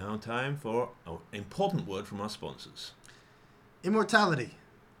gentlemen, now time for an important word from our sponsors. Immortality,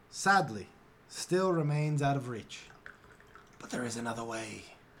 sadly, still remains out of reach. But there is another way.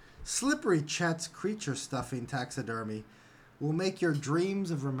 Slippery Chet's creature stuffing taxidermy will make your dreams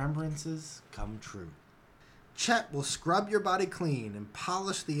of remembrances come true. Chet will scrub your body clean and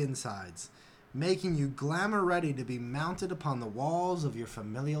polish the insides, making you glamour ready to be mounted upon the walls of your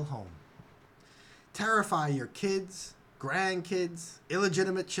familial home. Terrify your kids, grandkids,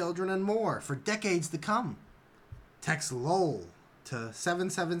 illegitimate children, and more for decades to come. Text LOL to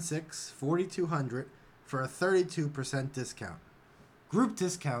 776-4200 for a 32% discount. Group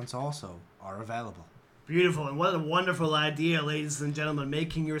discounts also are available. Beautiful, and what a wonderful idea, ladies and gentlemen,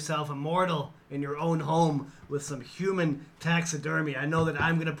 making yourself immortal in your own home with some human taxidermy. I know that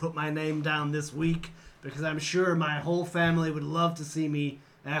I'm going to put my name down this week because I'm sure my whole family would love to see me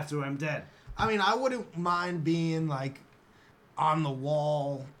after I'm dead. I mean, I wouldn't mind being like on the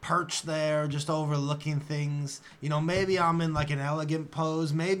wall, perched there, just overlooking things. You know, maybe I'm in like an elegant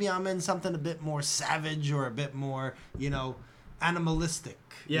pose. Maybe I'm in something a bit more savage or a bit more, you know, animalistic.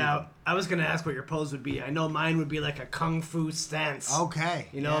 Yeah, even. I was going to ask what your pose would be. I know mine would be like a kung fu stance. Okay.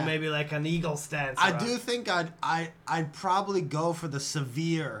 You know, yeah. maybe like an eagle stance. I or do think I'd probably go for the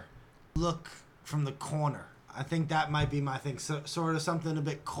severe look from the corner. I think that might be my thing. So, sort of something a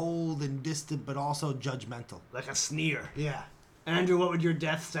bit cold and distant, but also judgmental. like a sneer. Yeah. Andrew, what would your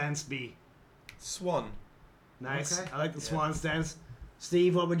death stance be? Swan. Nice. Okay. I like the swan stance.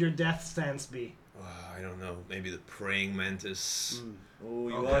 Steve, what would your death stance be? Oh, I don't know. Maybe the praying mantis. Oh,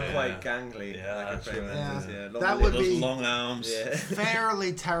 you Okay. are quite gangly. Yeah, like a that's praying right. mantis, Yeah. Long That would limbs. Those be- long arms. Yeah.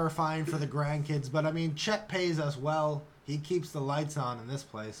 Fairly terrifying for the grandkids, but I mean, Chet pays us well. He keeps the lights on in this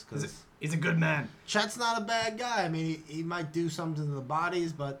place because He's a good man. Chet's not a bad guy. I mean, he might do something to the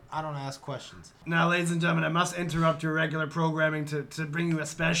bodies, but I don't ask questions. Now, ladies and gentlemen, I must interrupt your regular programming to bring you a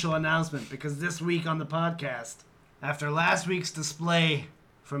special announcement because this week on the podcast, after last week's display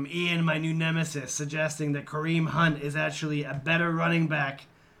from Ian, my new nemesis, suggesting that Kareem Hunt is actually a better running back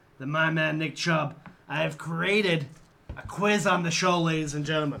than my man Nick Chubb, I have created a quiz on the show, ladies and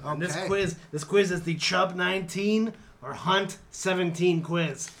gentlemen. And this Okay. quiz is the Chubb 19 or Hunt 17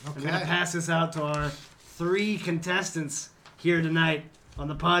 quiz. I'm going to Okay. pass this out to our 3 contestants here tonight on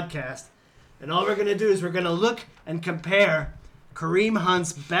the podcast. And all we're going to do is we're going to look and compare Kareem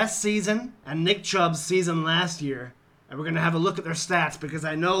Hunt's best season and Nick Chubb's season last year. And we're going to have a look at their stats because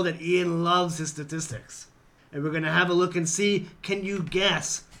I know that Ian loves his statistics. And we're going to have a look and see, can you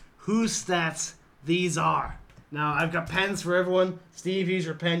guess whose stats these are? Now, I've got pens for everyone. Steve, use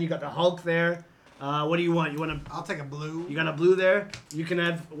your pen. You got the Hulk there. What do you want? I'll take a blue. You got a blue there? You can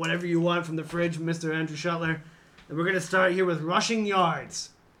have whatever you want from the fridge, Mr. Andrew Shuttler. And we're going to start here with rushing yards.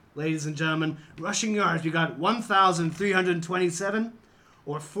 Ladies and gentlemen, rushing yards. We got 1,327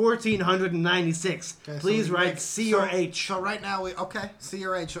 or 1,496. Okay, so Please we write make- C or so- H. So right now C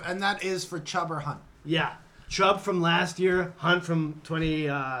or H, and that is for Chubb or Hunt. Yeah. Chubb from last year, Hunt from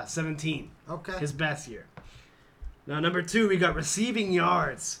 2017. Okay. His best year. Now, number 2, we got receiving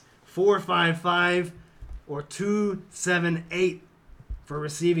yards. 455 or 278 for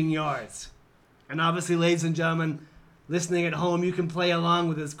receiving yards. And obviously, ladies and gentlemen, listening at home, you can play along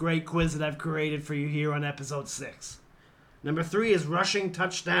with this great quiz that I've created for you here on episode 6. Number 3 is rushing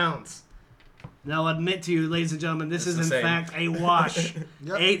touchdowns. Now, I'll admit to you, ladies and gentlemen, this It's is the in same. fact a wash.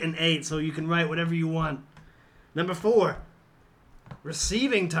 Yep. 8 and 8, so you can write whatever you want. Number 4,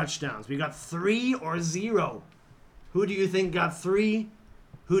 receiving touchdowns. We got 3 or 0. Who do you think got 3?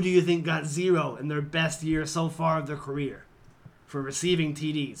 Who do you think got 0 in their best year so far of their career for receiving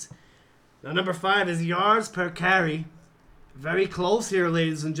TDs? Now, number 5 is yards per carry. Very close here,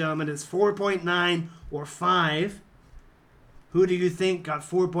 ladies and gentlemen. It's 4.9 or 5. Who do you think got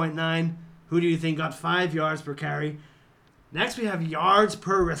 4.9? Who do you think got 5 yards per carry? Next, we have yards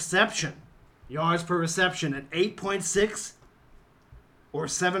per reception. Yards per reception at 8.6 or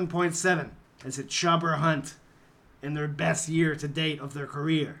 7.7. Is it Chubb or Hunt in their best year to date of their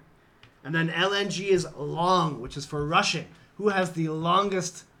career? And then LNG is long, which is for rushing. Who has the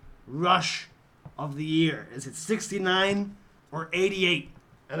longest rush of the year? Is it 69 or 88?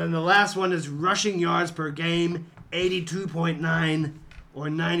 And then the last one is rushing yards per game, 82.9 or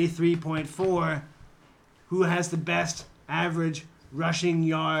 93.4. Who has the best average rushing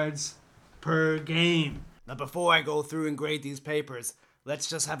yards per game? Now, before I go through and grade these papers, let's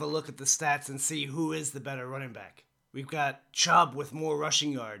just have a look at the stats and see who is the better running back. We've got Chubb with more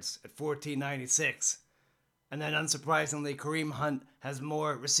rushing yards at 1,496. And then, unsurprisingly, Kareem Hunt has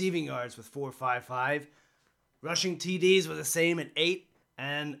more receiving yards with 455. Rushing TDs were the same at 8.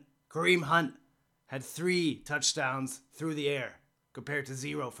 And Kareem Hunt had 3 touchdowns through the air compared to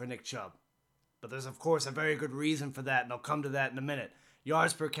 0 for Nick Chubb. But there's, of course, a very good reason for that, and I'll come to that in a minute.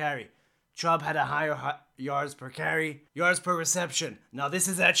 Yards per carry. Chubb had a higher yards per carry. Yards per reception. Now, this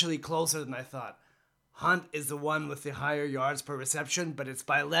is actually closer than I thought. Hunt is the one with the higher yards per reception, but it's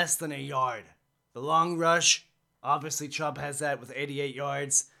by less than a yard. The long rush, obviously Chubb has that with 88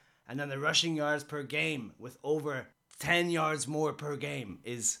 yards. And then the rushing yards per game with over 10 yards more per game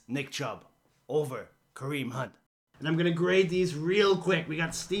is Nick Chubb over Kareem Hunt. And I'm going to grade these real quick. We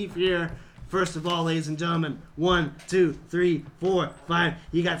got Steve here. First of all, ladies and gentlemen, 1, 2, 3, 4, 5.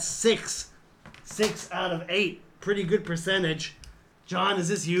 You got 6. 6 out of 8. Pretty good percentage. John, is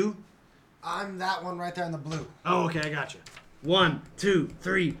this you? I'm that one right there in the blue. Oh, okay, I got you. 1, 2,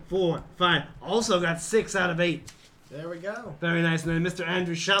 3, 4, 5. Also got 6 out of 8. There we go. Very nice. And then Mr.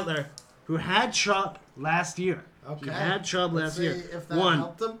 Andrew Sheltler, who had Chubb last year. Okay. He had Chubb Let's last year. see if that 1,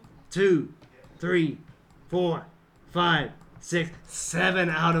 helped him. 2, 3, 4, 5, 6, 7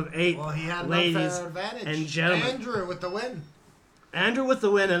 out of 8. Well, he had an ladies unfair advantage. and gentlemen. Andrew with the win. Andrew with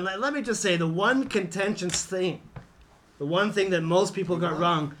the win. And let me just say, the one contentious thing, the one thing that most people got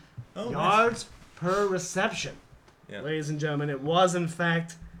wrong, yards per reception. Yeah. Ladies and gentlemen, it was in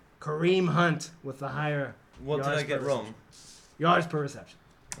fact Kareem Hunt with the higher What did yards I get per wrong? reception. Yards per reception.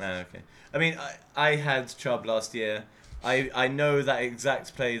 Ah, okay. I mean, I had Chubb last year. I know that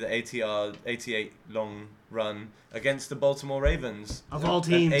exact play, the 88 long run against the Baltimore Ravens. Of all At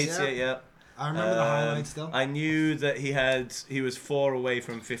teams. 88, yeah. I remember the highlights still. I knew that he was 4 away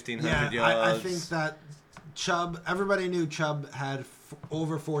from 1,500 yards. I think that Chubb, everybody knew Chubb had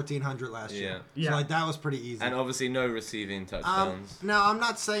over 1,400 last year. Yeah. So, like, that was pretty easy. And obviously no receiving touchdowns. Now, I'm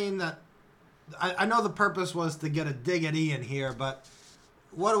not saying that... I know the purpose was to get a dig at Ian here, but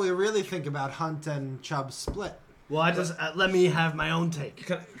what do we really think about Hunt and Chubb's split? Well, I just let me have my own take.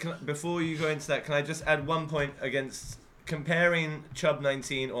 Before you go into that, can I just add one point against comparing Chubb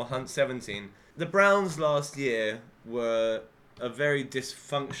 19 or Hunt 17? The Browns last year were a very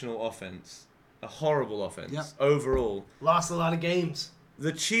dysfunctional offense. A horrible offense Yep. overall. Lost a lot of games.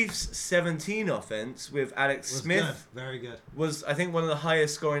 The Chiefs' 17 offense with Alex Was Smith good. Very good. was, I think, one of the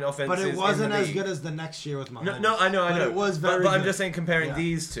highest scoring offenses. But it wasn't in the as league. good as the next year with Mahomes. No, I know. But it was very But I'm good. just saying, comparing Yeah.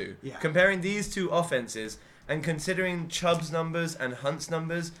 these two. Yeah. Comparing these two offenses and considering Chubb's numbers and Hunt's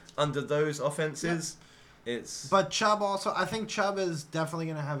numbers under those offenses, it's... But Chubb also, I think Chubb is definitely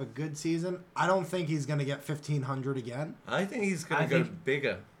going to have a good season. I don't think he's going to get 1,500 again. I think he's going I to go think-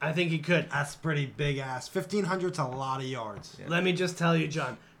 bigger. I think he could. That's pretty big ass. 1,500's a lot of yards. Yeah. Let me just tell you,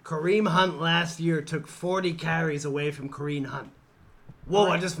 John. Kareem Hunt last year took 40 carries away from Kareem Hunt. Whoa,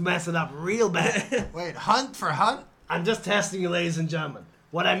 I just messed it up real bad. Wait, Hunt for Hunt? I'm just testing you, ladies and gentlemen.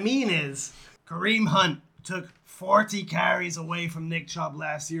 What I mean is, Kareem Hunt took 40 carries away from Nick Chubb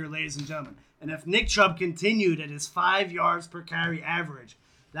last year, ladies and gentlemen. And if Nick Chubb continued at his 5 yards per carry average,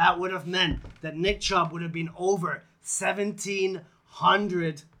 that would have meant that Nick Chubb would have been over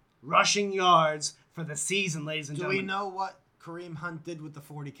 1,700 rushing yards for the season, ladies and Do gentlemen. we know what Kareem Hunt did with the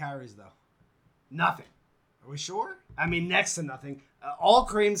 40 carries, though? Nothing. Are we sure? I mean, next to nothing. All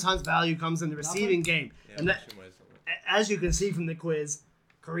Kareem Hunt's value comes in the receiving game. Yeah, And that, rushing-wise, as you can see from the quiz,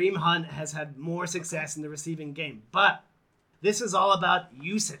 Kareem Hunt has had more success in the receiving game. But this is all about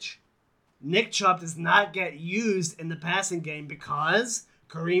usage. Nick Chubb does not get used in the passing game because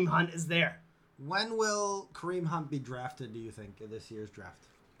Kareem Hunt is there. When will Kareem Hunt be drafted, do you think, in this year's draft?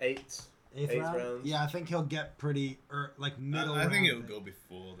 Eighth Eighth round? round. Yeah, I think he'll get pretty, middle I think round. it'll go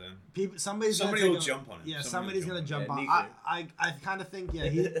before then. Somebody Somebody will jump on him. Yeah, Somebody somebody's will going to jump jump on. on. I kind of think,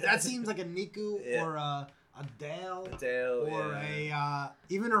 that seems like a Niku Yeah. or a Dale. Dale, Or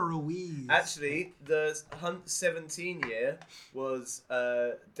even a Ruiz. Actually, the Hunt 17 year was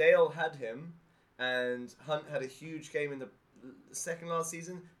Dale had him, and Hunt had a huge game in the second last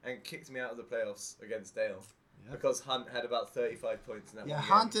season and kicked me out of the playoffs against Dale Yep. because Hunt had about 35 points in that Yeah, one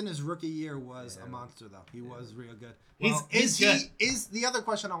Hunt game. in his rookie year was a monster, though. He was real good. He's- Well, he's good. Is the other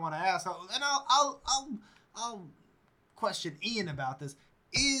question I want to ask, and I'll question Ian about this.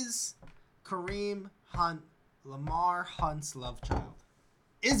 Is Kareem Hunt Lamar Hunt's love child?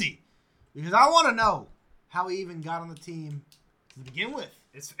 Is he? Because I want to know how he even got on the team to begin with.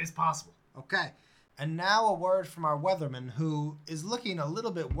 It's possible. Okay. And now a word from our weatherman, who is looking a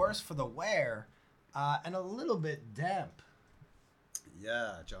little bit worse for the wear and a little bit damp.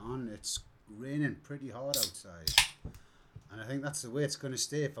 Yeah, John, it's raining pretty hard outside. And I think that's the way it's going to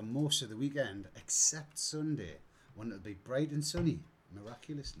stay for most of the weekend, except Sunday, when it'll be bright and sunny,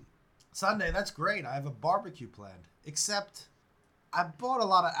 miraculously. Sunday, that's great. I have a barbecue planned. Except I bought a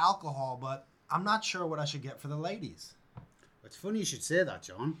lot of alcohol, but I'm not sure what I should get for the ladies. It's funny you should say that,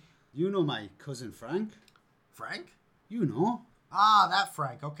 John. You know my cousin Frank? Frank? You know. Ah, that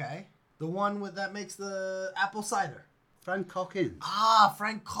Frank, okay. The one that makes the apple cider. Frank Cockins. Ah,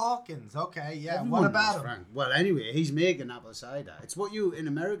 Frank Calkins. Okay, yeah. Everyone What about knows him? Frank. Well, anyway, he's making apple cider. It's what you in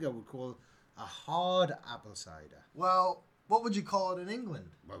America would call a hard apple cider. Well, what would you call it in England?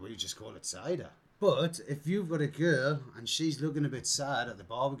 Well, we just call it cider. But if you've got a girl and she's looking a bit sad at the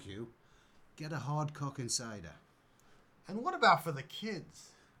barbecue, get a hard cocking cider. And what about for the kids?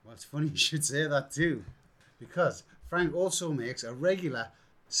 Well, it's funny you should say that too, because Frank also makes a regular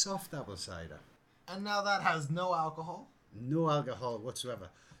soft apple cider. And now that has no alcohol. No alcohol whatsoever.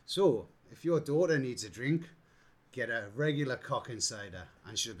 So, if your daughter needs a drink, get a regular cock insider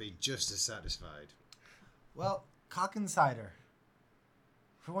and she'll be just as satisfied. Well, cock and cider.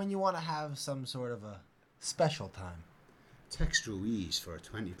 For when you want to have some sort of a special time. Text Ruiz for a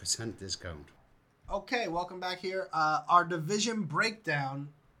 20% discount. Okay, welcome back here. Our division breakdown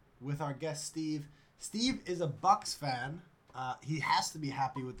with our guest Steve. Steve is a Bucks fan. He has to be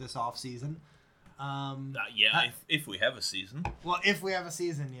happy with this offseason. If we have a season. Well, if we have a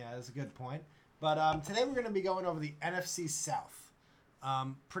season, yeah, that's a good point. But today we're going to be going over the NFC South.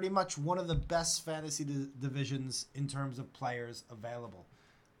 Pretty much one of the best fantasy divisions in terms of players available.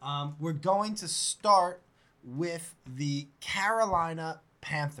 We're going to start with the Carolina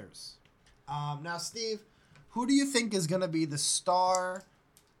Panthers. Now, Steve, who do you think is going to be the star,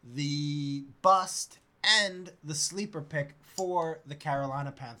 the bust, and the sleeper pick for the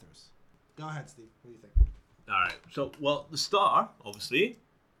Carolina Panthers? Go ahead, Steve. What do you think? All right. So, well, the star, obviously,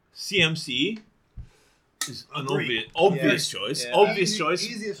 CMC is an obvious choice. Yeah. Obvious choice.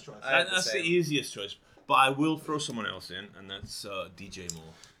 Easiest choice. That's the easiest choice. But I will throw someone else in, and that's DJ Moore.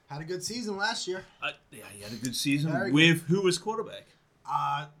 Had a good season last year. Yeah, he had a good season Very with who was quarterback?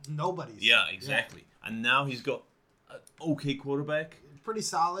 Nobody's. Yeah, exactly. Yeah. And now he's got an okay quarterback. Pretty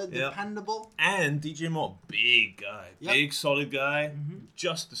solid, Yeah. dependable. And DJ Moore, big guy. Yep. Big, solid guy.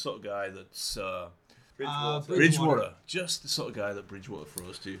 Just the sort of guy that's... Bridgewater. Bridgewater. Just the sort of guy that Bridgewater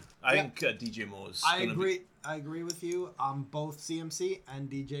throws to. I think DJ Moore's I gonna agree. I agree with you on both CMC and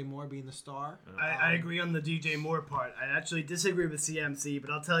DJ Moore being the star. I agree on the DJ Moore part. I actually disagree with CMC, but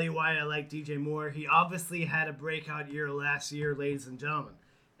I'll tell you why I like DJ Moore. He obviously had a breakout year last year, ladies and gentlemen.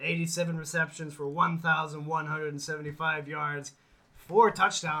 87 receptions for 1,175 yards, 4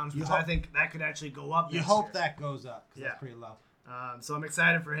 touchdowns, which I think that could actually go up. You next hope year. that goes up because Yeah. that's pretty low. So I'm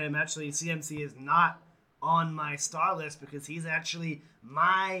excited for him. Actually, CMC is not on my star list because he's actually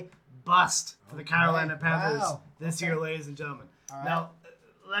my bust for the Carolina Panthers this year, ladies and gentlemen. right. Now,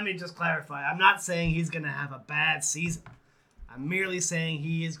 let me just clarify. I'm not saying he's going to have a bad season. I'm merely saying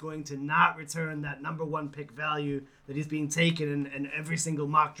he is going to not return that number 1 pick value that he's being taken in every single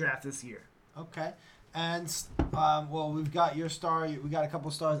mock draft this year. Okay. And, well, we've got your star. We got a couple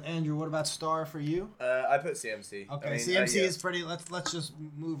stars. Andrew, what about star for you? I put CMC. Okay, I mean, CMC yeah. is pretty. Let's just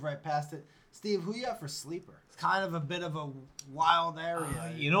move right past it. Steve, who you have for sleeper? It's kind of a bit of a wild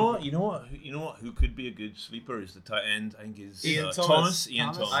area. You know what? Who could be a good sleeper is the tight end. I think is Ian Thomas. Ian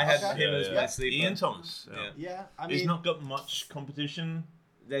Thomas. Thomas. I had Okay. him as Yeah. my sleeper. Ian Thomas. Yeah. Yeah, I He's mean, not got much competition.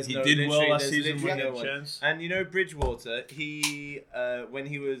 There's He no, did well literally- last there's season literally when he no had a one. chance. And you know Bridgewater, he when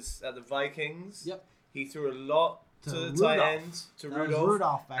he was at the Vikings, Yep. he threw a lot to the Rudolph. tight end, to That was Rudolph.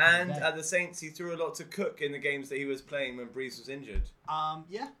 Rudolph back in And the day. at the Saints, he threw a lot to Cook in the games that he was playing when Breeze was injured.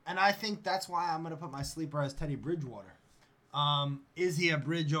 yeah, and I think that's why I'm gonna put my sleeper as Teddy Bridgewater. Is he a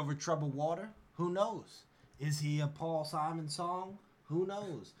bridge over troubled water? Who knows? Is he a Paul Simon song? Who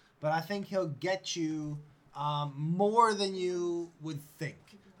knows? But I think he'll get you more than you would think.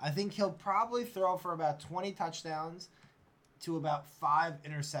 I think he'll probably throw for about 20 touchdowns to about 5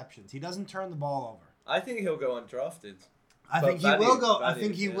 interceptions. He doesn't turn the ball over. I think he'll go undrafted. I But think he value- will go. I value,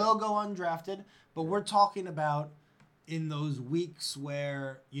 think he yeah. will go undrafted. But we're talking about in those weeks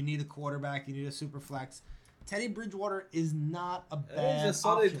where you need a quarterback, you need a super flex. Teddy Bridgewater is not a bad. He's a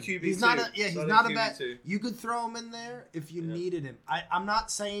solid option. QB2. He's not a He's Solid not a QB2. bad. You could throw him in there if you Yeah. needed him. I'm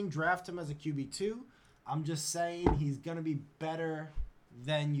not saying draft him as a QB2. I'm just saying he's gonna be better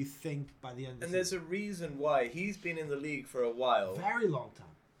than you think by the end of the And there's season. a reason why. He's been in the league for a while. Very long time.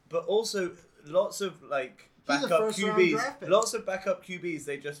 But also, lots of He's a backup first-round QBs. draft pick. Lots of backup QBs.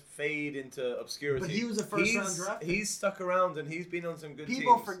 They just fade into obscurity. But he was a first-round draft pick. He's stuck around and he's been on some good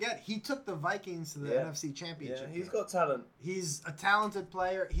People teams. forget he took the Vikings to the Yeah. NFC Championship. Yeah, he's game. got talent. He's a talented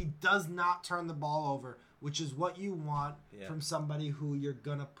player. He does not turn the ball over, which is what you want Yeah. from somebody who you're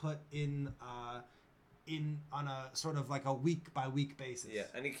gonna put in on a sort of like a week by week basis. Yeah,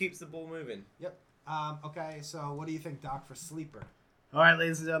 and he keeps the ball moving. Yep. Okay, so what do you think, Doc, for sleeper? All right,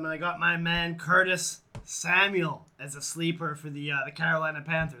 ladies and gentlemen, I got my man Curtis Samuel as a sleeper for the Carolina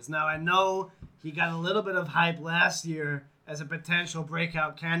Panthers. Now, I know he got a little bit of hype last year as a potential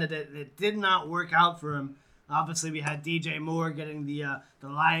breakout candidate, and it did not work out for him. Obviously, we had DJ Moore getting the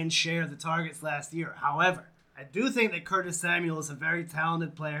lion's share of the targets last year. However, I do think that Curtis Samuel is a very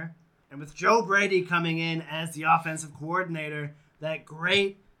talented player, and with Joe Brady coming in as the offensive coordinator, that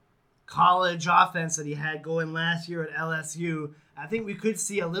great college offense that he had going last year at LSU, I think we could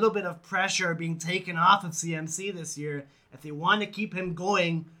see a little bit of pressure being taken off of CMC this year. If they want to keep him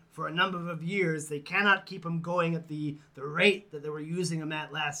going for a number of years, they cannot keep him going at the rate that they were using him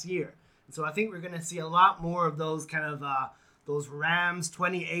at last year. And so I think we're going to see a lot more of those kind of those Rams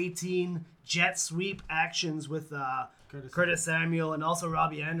 2018 jet sweep actions with Curtis Samuel and also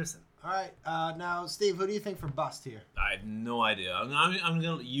Robbie Anderson. All right, now Steve, who do you think for bust here? I have no idea. I'm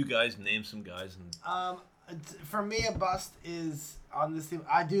gonna let you guys name some guys. And For me, a bust is on this team.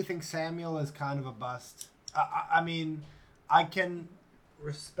 I do think Samuel is kind of a bust. I mean, I can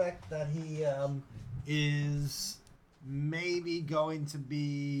respect that he is maybe going to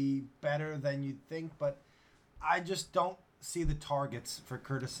be better than you'd think, but I just don't see the targets for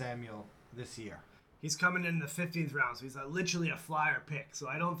Curtis Samuel this year. He's coming in the 15th round, so he's literally a flyer pick. So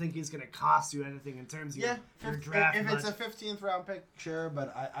I don't think he's going to cost you anything in terms of your draft. If it's a 15th round pick, sure,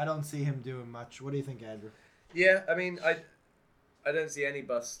 but I don't see him doing much. What do you think, Andrew? Yeah, I mean, I don't see any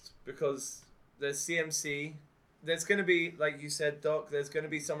bust because there's CMC. There's going to be, like you said, Doc, there's going to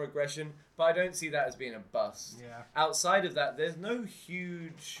be some regression, but I don't see that as being a bust. Yeah. Outside of that, there's no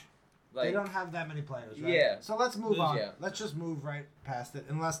huge... They don't have that many players, right? Yeah. So let's move on. Yeah. Let's just move right past it.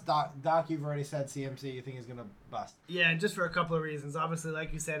 Unless, Doc, you've already said CMC, you think he's going to bust. Yeah, and just for a couple of reasons. Obviously,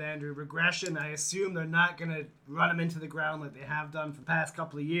 like you said, Andrew, regression. I assume they're not going to run him into the ground like they have done for the past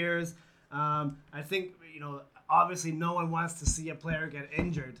couple of years. I think, obviously no one wants to see a player get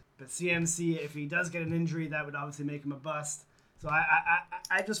injured. But CMC, if he does get an injury, that would obviously make him a bust. So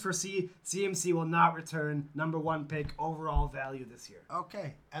I just foresee CMC will not return number 1 pick overall value this year.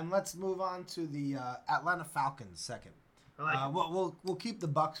 Okay, and let's move on to the Atlanta Falcons second. I like it. We'll keep the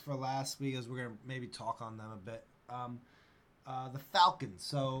Bucks for last because we're gonna maybe talk on them a bit. The Falcons.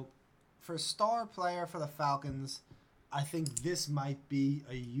 So for star player for the Falcons, I think this might be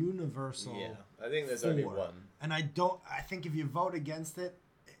a universal. Yeah, I think there's only 4. one. And I think if you vote against it,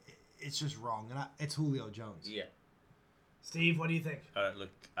 it's just wrong. And it's Julio Jones. Yeah. Steve, what do you think? look,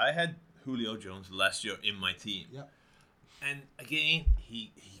 I had Julio Jones last year in my team. Yep. And again,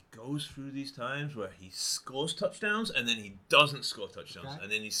 he goes through these times where he scores touchdowns and then he doesn't score touchdowns. Okay.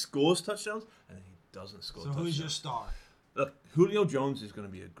 And then he scores touchdowns and then he doesn't score touchdowns. Who's your star? Look, Julio Jones is going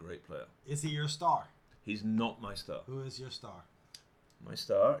to be a great player. Is he your star? He's not my star. Who is your star? My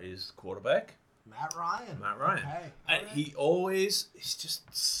star is quarterback Matt Ryan. Matt Ryan. Okay. And he's just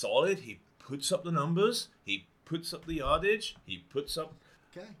solid. He puts up the numbers. He puts up the yardage. He puts up.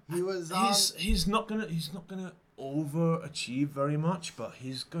 Okay. He was. He's not gonna overachieve very much, but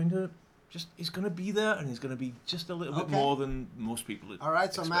he's gonna be there, and he's gonna be just a little bit Okay. more than most people. All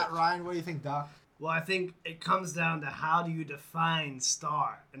right. So expect. Matt Ryan, what do you think, Doc? Well, I think it comes down to how do you define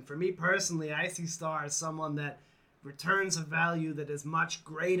star. And for me personally, I see star as someone that returns a value that is much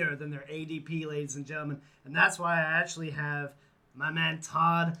greater than their ADP, ladies and gentlemen. And that's why I actually have my man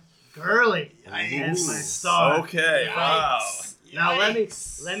Todd Gurley as my star. Okay. Wow. Now let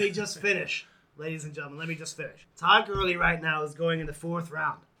me just finish, ladies and gentlemen. Let me just finish. Todd Gurley right now is going in the 4th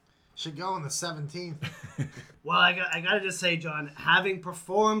round. Should go in the 17th. Well, I gotta just say, John, having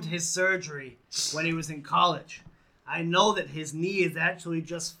performed his surgery when he was in college, I know that his knee is actually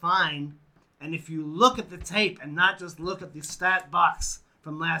just fine. And if you look at the tape and not just look at the stat box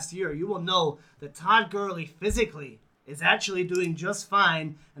from last year, you will know that Todd Gurley physically is actually doing just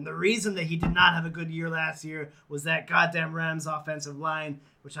fine. And the reason that he did not have a good year last year was that goddamn Rams offensive line,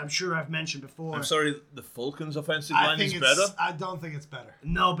 which I'm sure I've mentioned before. I'm sorry, the Falcons' offensive line is better. I don't think it's better.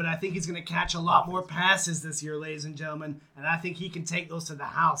 No, but I think he's going to catch a lot more passes this year, ladies and gentlemen. And I think he can take those to the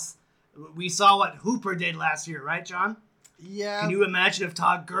house. We saw what Hooper did last year, right, John? Yeah. Can you imagine if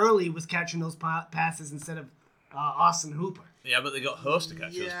Todd Gurley was catching those passes instead of Austin Hooper? Yeah, but they got Hurst to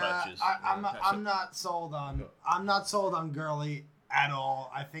catch those patches. I'm not sold on Gurley at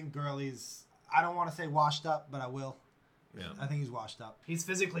all. I think Gurley's. I don't want to say washed up, but I will. Yeah. I think he's washed up. He's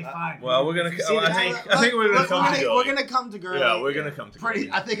physically fine. Well, we're gonna. If you see the I think we're gonna come to Gurley. We're gonna come to Gurley. Yeah, we're gonna come to Gurley.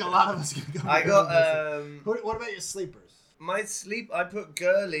 I think a lot of us are gonna come. I to got Gurley. What about your sleepers? my I put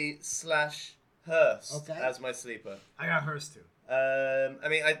Gurley / Hurst Okay. as my sleeper. I got Hurst too. I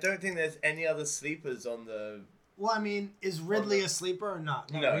mean, I don't think there's any other sleepers on the. Well, I mean, is Ridley a sleeper or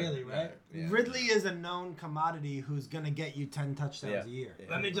not? Not No, really, right? no, yeah. Ridley is a known commodity who's gonna get you 10 touchdowns a year. Yeah.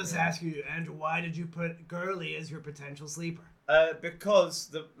 Let me just ask you, Andrew, why did you put Gurley as your potential sleeper?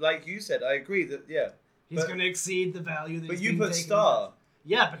 Because like you said, I agree that He's But- going to exceed the value that But he's you being put taken star. with.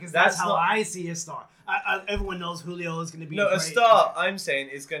 Yeah, because that's how not- I see a star. Everyone knows Julio is going to be No, a great, star. I'm saying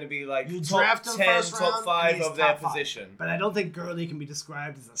is going to be like You top draft him 10, first top round, and 5 he's of their top 5. position. But I don't think Gurley can be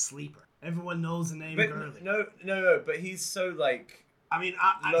described as a sleeper. Everyone knows the name But Gurley. no. But he's so like I mean,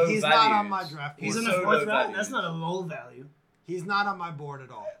 Low he's not on values. my draft board. He's in the so 4th low round. value. That's not a low value. He's not on my board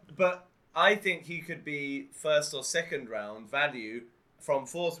at all. But I think he could be 1st or 2nd round value from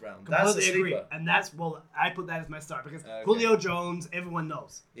 4th round. That's a Completely agree. sleeper. And that's, well, I put that as my start because Okay. Julio Jones, everyone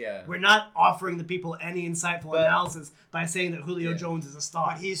knows. Yeah. We're not offering the people any insightful But- analysis by saying that Julio Yeah. Jones is a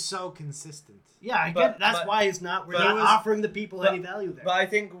star. But he's so consistent. Yeah, I But- get it. That's but- why it's not. We're but not he was- offering the people but- any value there. But I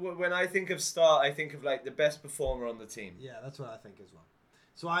think when I think of start, I think of like the best performer on the team. Yeah, that's what I think as well.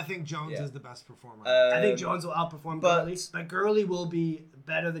 So I think Jones Yeah. is the best performer. I think Um, Jones will outperform but- Gurley, but Gurley will be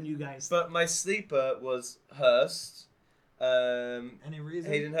better than you guys. But my sleeper was Hurst. Any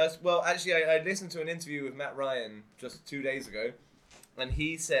reason? Hayden Hurst. Well, actually, I listened to an interview with Matt Ryan just 2 days ago, and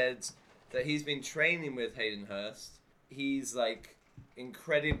he said that he's been training with Hayden Hurst. He's like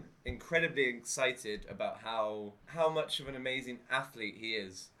incredibly excited about how much of an amazing athlete he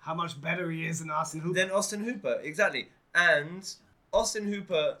is. How much better he is than Austin Hooper. Then Austin Hooper, exactly. And Austin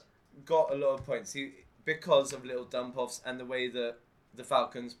Hooper got a lot of points because of little dump-offs and the way that the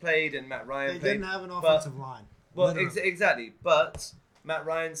Falcons played and Matt Ryan They played. didn't have an but- offensive line. Well, Literally. exactly. But Matt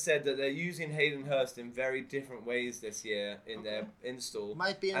Ryan said that they're using Hayden Hurst in very different ways this year in their install.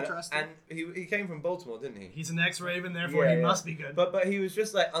 Might be interesting. And he came from Baltimore, didn't he? He's an ex-Raven, therefore Yeah, he yeah. must be good. But he was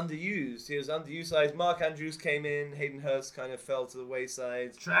just like underused. He was underutilized. Mark Andrews came in. Hayden Hurst kind of fell to the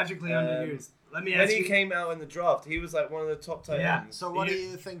wayside. Tragically underused. Let me When ask he you. came out in the draft, he was like one of the top tight Yeah. ends. So what do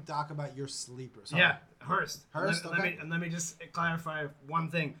You- you think, Doc, about your sleeper? Sorry. Yeah, Hurst. Hurst, Let okay. me just clarify one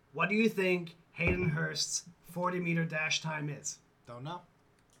thing. What do you think Hayden Hurst's 40-meter dash time is? Don't know.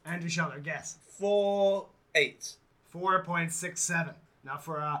 Andrew Scheller, guess. 4'8". 4.67. Now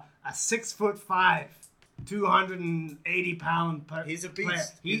for a 6'5", 280-pound player, He's a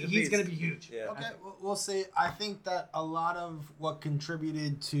beast. he's He's a going beast. to be huge. Yeah. Okay, we'll see. I think that a lot of what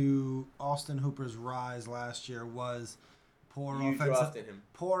contributed to Austin Hooper's rise last year was You drafted him.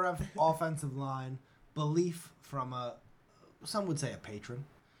 offensive line, belief from some would say a patron,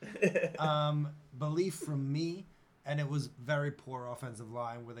 belief from me, and it was very poor offensive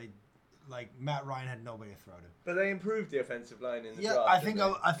line where Matt Ryan had nobody to throw to. But they improved the offensive line in the Yeah, draft.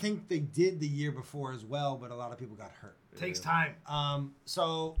 I think they did the year before as well, but a lot of people got hurt. Takes time.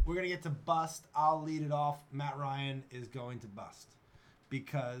 So we're gonna get to bust. I'll lead it off. Matt Ryan is going to bust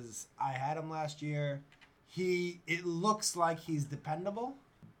because I had him last year. It looks like he's dependable,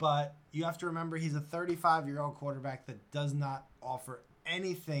 but you have to remember he's a 35-year-old quarterback that does not offer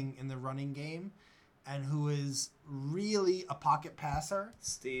anything in the running game, and who is really a pocket passer.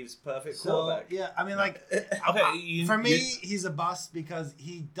 Steve's perfect So quarterback. yeah, I mean Okay, for me, he's a bust because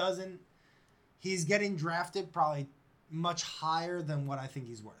he's getting drafted probably much higher than what I think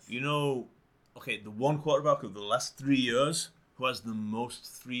he's worth. You know, okay, the one quarterback of the last 3 years who has the most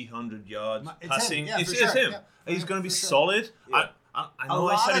 300 yards It's him, passing, yeah, it's for sure, him. yeah. He's going to be For sure. solid. Yeah. I know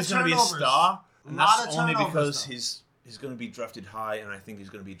I lot said of he's going to be a turnovers. star, and Lot that's of only turnovers, because though. he's going to be drafted high, and I think he's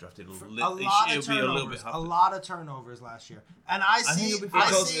going to be drafted a A little. lot He'll of be a little bit turnovers. high. A lot of turnovers last year, and I think see. he'll be I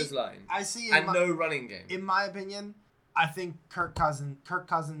because of see. his line. I see. And no running game. In my opinion, I think Kirk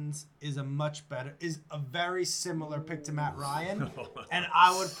Cousins is a very similar pick to Matt Ryan, and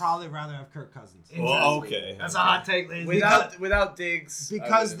I would probably rather have Kirk Cousins Oh, okay. That's a hot take, ladies and gentlemen. Without Diggs. I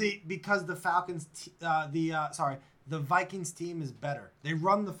because wouldn't. the Falcons the Vikings team is better. They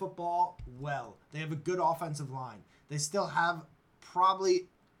run the football well. They have a good offensive line. They still have probably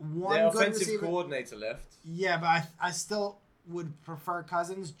one Their good offensive receiver. coordinator left. Yeah, but I still would prefer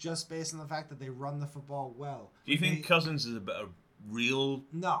Cousins just based on the fact that they run the football well. Do you think Cousins is a better real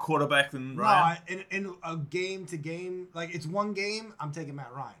No. quarterback than No, Ryan? in a game to game, like it's one game, I'm taking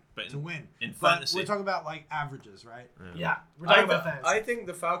Matt Ryan But to win. in But fantasy. we're talking about like averages, right? Yeah, we're talking about I fantasy. think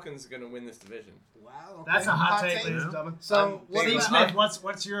the Falcons are going to win this division. Wow, okay. That's a hot take, ladies Yeah. and gentlemen. So I'm what big Steve on- Smith,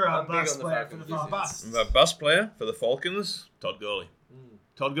 what's your I'm big bust on the player for the Falcons. Falcons? The best player for the Falcons, Todd Gurley.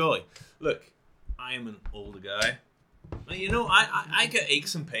 Todd Gurley. Look, I am an older guy. You know, I get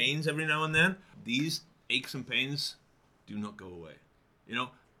aches and pains every now and then. These aches and pains do not go away. You know,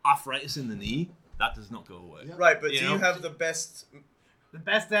 arthritis in the knee, that does not go away. Yeah. Right, but You do know? you have the best The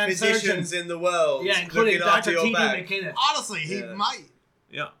best damn physicians surgeon. in the world Yeah, including looking after Dr. your T.D. back? McKinnon. Honestly, he Yeah. might.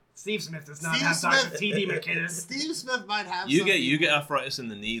 Yeah. Steve Smith does not Steve have Dr. Smith- T.D. McKinnon. Steve Smith might have. You some get people. arthritis in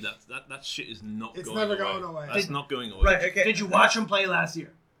the knee, that shit is not It's going never away. going away. That's not going away. Right, okay. Did you watch him play last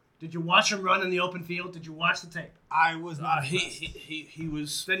year? Did you watch him run in the open field? Did you watch the tape? I was not. He, impressed. he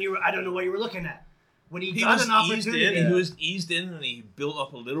was Then I don't know what you were looking at. When he, he got was an eased opportunity, in. He was eased in, and he built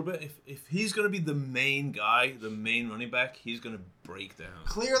up a little bit. If he's going to be the main guy, the main running back, he's going to break down.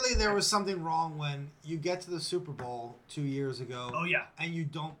 Clearly, there was something wrong when you get to the Super Bowl 2 years ago. Oh, yeah. And you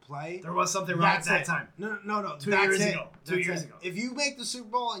don't play. there was something wrong at That's that it. time. No. 2 that's years it. ago. 2 That's years it. ago. If you make the Super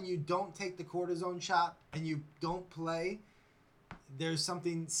Bowl and you don't take the cortisone shot and you don't play, there's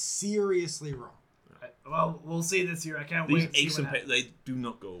something seriously wrong. Well, we'll see this year. I can't These wait to see ace what and happens. they do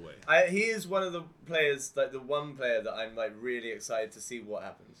not go away. He is one of the players, like the one player that I'm like really excited to see what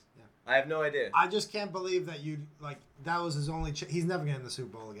happens. Yeah. I have no idea. I just can't believe that that was his only. He's never getting the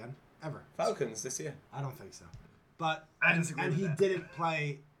Super Bowl again, ever. Falcons this year. I don't think so. But I disagree and with he that. didn't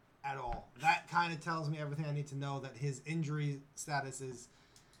play at all. That kind of tells me everything I need to know that his injury status is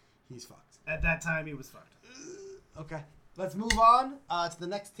he's fucked. At that time, he was fucked. Okay, let's move on to the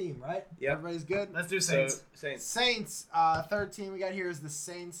next team. Right? Yep. Everybody's good. Let's do So Saints. Saints. Saints. Third team we got here is the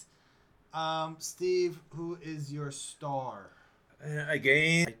Saints. Steve, who is your star?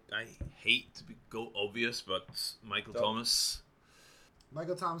 Again, I hate to go obvious, but Michael Don't. Thomas.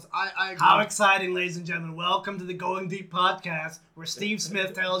 Michael Thomas. I agree. How exciting, ladies and gentlemen. Welcome to the Going Deep podcast, where Steve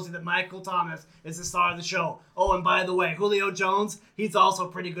Smith tells you that Michael Thomas is the star of the show. Oh, and by the way, Julio Jones, he's also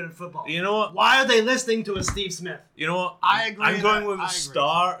pretty good at football. You know what? Why are they listening to a Steve Smith? You know what? I agree I'm with going that. with I a agree.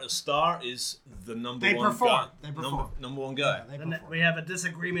 star. A star is the number They one perform. guy. They perform. Number one guy. They Then perform. we have a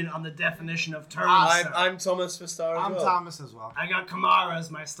disagreement on the definition of term. I'm Thomas for star as I'm well. Thomas as well. I got Kamara as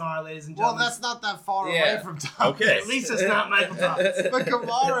my star, ladies and Well, gentlemen. that's not that far Yeah. away from Thomas. Okay. At least it's not Michael Thomas. But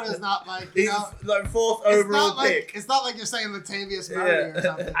Kamara is not like, you He's know, like fourth it's overall not like pick. it's not like you're saying Latavius Murray or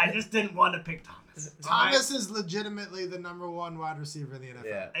something. I just didn't want to pick Thomas. Thomas is legitimately the number one wide receiver in the NFL.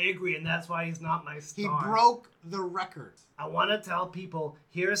 Yeah. I agree, and that's why he's not my He star. broke the record. I want to tell people,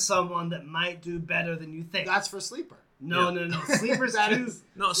 here's someone that might do better than you think. That's for sleeper. No. Sleeper's That too. is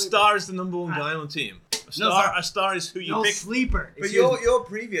No, a star is the number one guy on the team. A star is who you No pick. sleeper. But Excuse me. your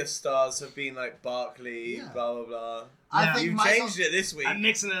previous stars have been like Barkley, Yeah. blah blah blah. I Yeah. think You've Michael, changed it this week. I'm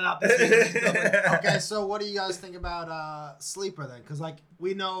mixing it up. This week. Okay, so what do you guys think about sleeper then? Because like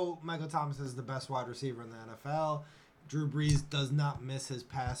we know Michael Thomas is the best wide receiver in the NFL. Drew Brees does not miss his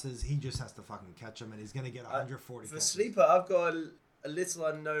passes. He just has to fucking catch them, and he's gonna get 140. For catches. sleeper, I've got a little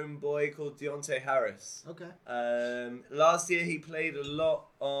unknown boy called Deontay Harris. Okay. Last year he played a lot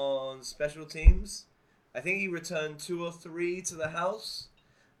on special teams. I think he returned 2 or 3 to the house.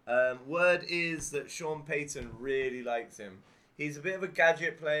 Word is that Sean Payton really likes him. He's a bit of a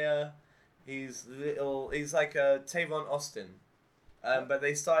gadget player. He's like a Tavon Austin. But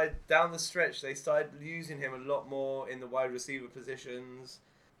they started, down the stretch, they started using him a lot more in the wide receiver positions.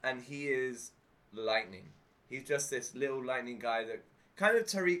 And he is lightning. He's just this little lightning guy that kind of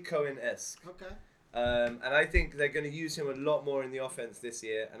Tariq Cohen-esque. Okay. And I think they're going to use him a lot more in the offense this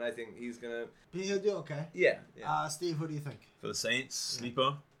year. And I think he's going to... He'll do okay. Yeah. Steve, who do you think? For the Saints,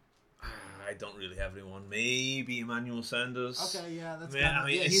 sleeper. I don't really have anyone. Maybe Emmanuel Sanders. Okay, yeah, that's Yeah, kinda, I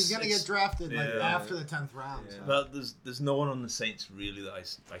mean, yeah. He's gonna it's- get drafted like yeah. after the 10th round. Yeah. So. But there's no one on the Saints really that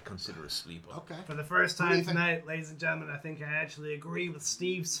I consider a sleeper. Okay. For the first What do you time think? tonight, ladies and gentlemen, I think I actually agree with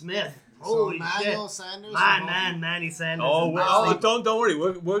Steve Smith. So Holy Emmanuel shit. Sanders. Manny Sanders. Oh, is well, my sleeper. don't worry.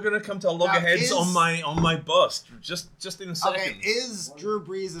 We're gonna come to loggerheads is- on my bust just in a second. Okay, is Drew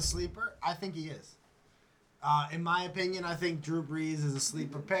Brees a sleeper? I think he is. In my opinion, I think Drew Brees is a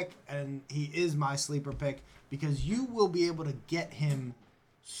sleeper pick, and he is my sleeper pick because you will be able to get him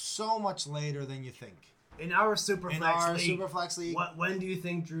so much later than you think. In our Superflex In our league, Superflex League, when do you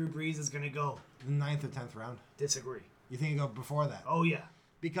think Drew Brees is going to go? the 9th or 10th round. Disagree. You think he'll go before that? Oh, yeah.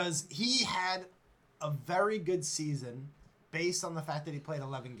 Because he had a very good season based on the fact that he played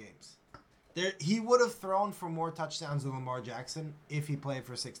 11 games. He would have thrown for more touchdowns than Lamar Jackson if he played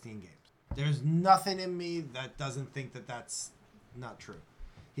for 16 games. There's nothing in me that doesn't think that that's not true.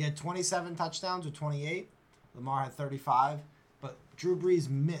 He had 27 touchdowns with 28. Lamar had 35. But Drew Brees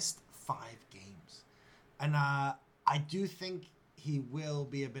missed 5 games. And I do think he will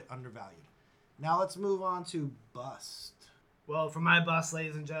be a bit undervalued. Now let's move on to bust. Well, for my bust,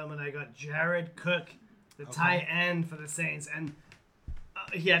 ladies and gentlemen, I got Jared Cook, the tight end for the Saints. And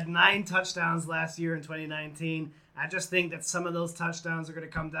he had 9 touchdowns last year in 2019. I just think that some of those touchdowns are going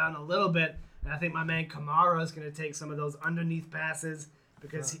to come down a little bit. And I think my man Kamara is going to take some of those underneath passes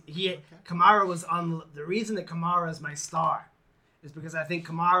because Kamara was on. The reason that Kamara is my star is because I think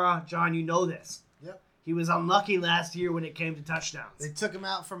Kamara, John, you know this. Yep. He was unlucky last year when it came to touchdowns. They took him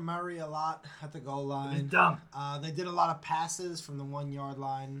out from Murray a lot at the goal line. It was dumb. They did a lot of passes from the 1 yard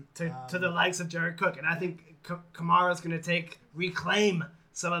line. To the likes of Jared Cook. And I think Kamara's going to reclaim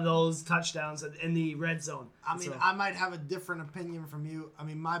some of those touchdowns in the red zone. I mean, I might have a different opinion from you. I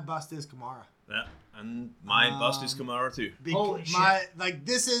mean, my bust is Kamara. Yeah, and my bust is Kamara too. Holy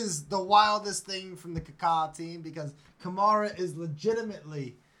This is the wildest thing from the Kaká team because Kamara is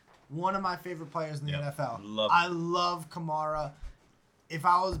legitimately one of my favorite players in the Yep, NFL. love I him. love Kamara. If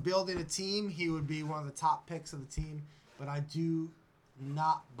I was building a team, he would be one of the top picks of the team. But I do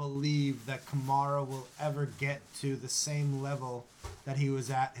not believe that Kamara will ever get to the same level that he was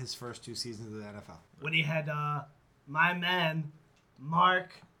at his first 2 seasons of the NFL. When he had my man,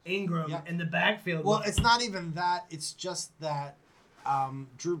 Mark Ingram, Yep. in the backfield. Well, it's not even that. It's just that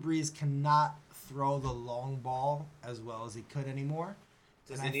Drew Brees cannot throw the long ball as well as he could anymore.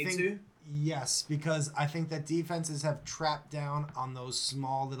 Does And he I need think- to? Yes, because I think that defenses have trapped down on those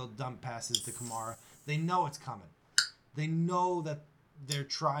small little dump passes to Kamara. They know it's coming. They know that they're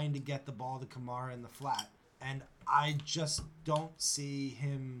trying to get the ball to Kamara in the flat. And I just don't see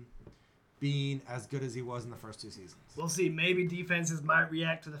him being as good as he was in the first 2 seasons. We'll see. Maybe defenses might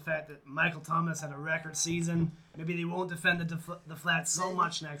react to the fact that Michael Thomas had a record season. Maybe they won't defend the flat so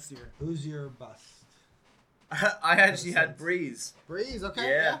much next year. Who's your bust? I actually had Breeze. Breeze, okay.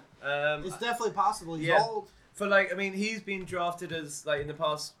 Yeah. It's definitely possible. He's yeah. old. For like, I mean, he's been drafted as like in the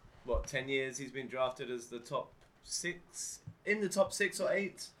past 10 years. He's been drafted as the top 6 or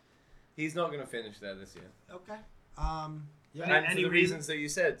 8. He's not going to finish there this year. Okay. Yeah. And for Any the reason- reasons that you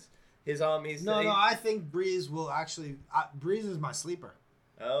said, his arm. No, I think Breeze will actually. Breeze is my sleeper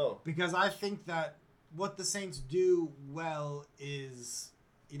Oh. because I think that what the Saints do well is,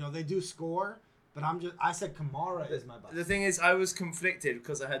 they do score, but I said Kamara is my bust. The thing is, I was conflicted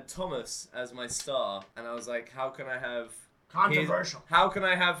because I had Thomas as my star, and I was like, how can I have Controversial. How can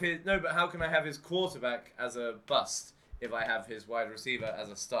I have his quarterback as a bust if I have his wide receiver as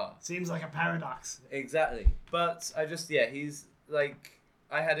a star? Seems like a paradox. Exactly. But he's like,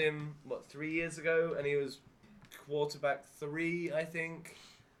 I had him 3 years ago, and he was quarterback 3, I think.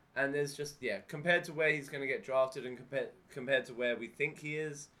 And there's compared to where he's going to get drafted and compared to where we think he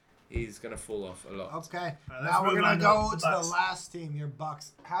is, he's going to fall off a lot. Okay. let's Now we're move gonna on to go the to the Bucks. last team, your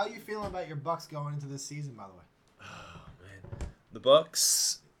Bucks. How are you feeling about your Bucks going into this season, by the way? The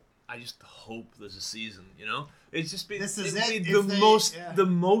Bucks. I just hope there's a season. It's just been This is it'd it, be if the they-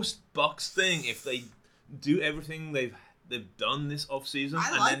 most Bucks thing if they do everything they've done this off season I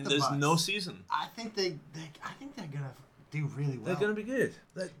and like then the there's Bucks. no season. I think I think they're gonna do really well. They're gonna be good.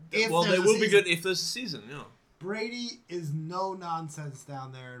 If Well, they there's a will be season. good if there's a season. Brady is no nonsense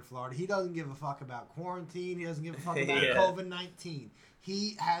down there in Florida. He doesn't give a fuck about quarantine. He doesn't give a fuck about Yeah. COVID-19.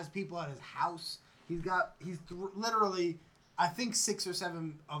 He has people at his house. Literally, I think 6 or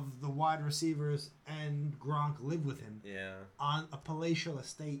 7 of the wide receivers and Gronk live with him Yeah. on a palatial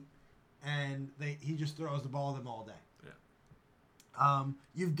estate, and he just throws the ball at them all day. Yeah.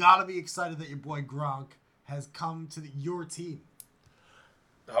 You've got to be excited that your boy Gronk has come to your team.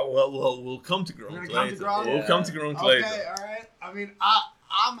 Well, we'll come to We're Gronk gonna later. come to Gronk? We'll Yeah. come to Gronk Okay, later. all right. I mean,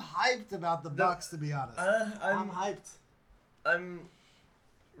 I'm hyped about the Bucks, to be honest. I'm I'm hyped. I'm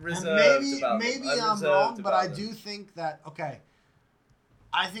And reserved maybe about maybe them. I'm reserved wrong, but I about them. do think that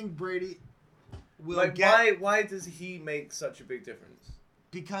I think Brady will Like, get why does he make such a big difference?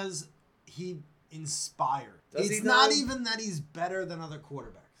 because he inspired. Does It's he not though? even that he's better than other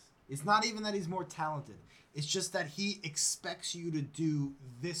quarterbacks. It's not even that he's more talented. It's just that he expects you to do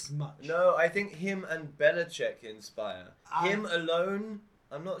this much. No, I think him and Belichick inspire. I- Him alone,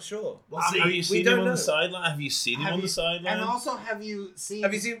 I'm not sure. We'll Have see. you seen don't him on know. the sideline? Have you seen him Have on you- the sideline? And also, have you seen?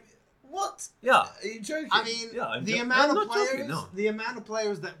 Have you seen what? Yeah. Are you joking? I mean, Yeah, I'm the jo- amount I'm of not joking, players, no. the amount of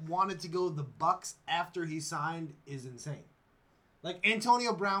players that wanted to go to the Bucks after he signed is insane. Like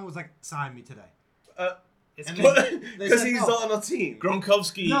Antonio Brown was like, "Sign me today." It's And good. then- They because said he's no. not on a team.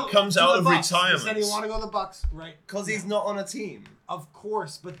 Gronkowski No, comes to out the of Bucks. retirement. He said he want to go to the Bucks, right? Because he's not on a team. Of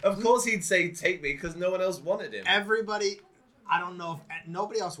course, but Of course he'd say take me because no one else wanted him. everybody. I don't know if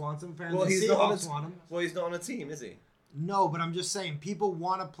nobody else wants him. Apparently, Well, the he's not on Seahawks want him. he's not on a team, is he? No, but I'm just saying, people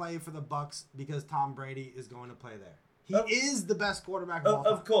want to play for the Bucks because Tom Brady is going to play there. He Of- is the best quarterback of all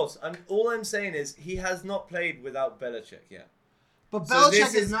time. Of course. All I'm saying is he has not played without Belichick yet. But So Belichick this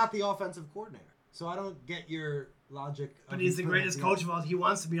is is- not the offensive coordinator, so I don't get your logic. But he's the greatest coach of all. He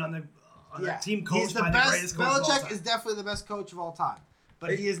wants to be on the team He's coached the by best. the greatest coach of all Belichick time. is definitely the best coach of all time,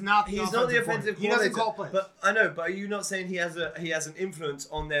 but he is not the He's offensive not the offensive coordinator. He doesn't coordinator. call plays. But I know. But are you not saying he has an influence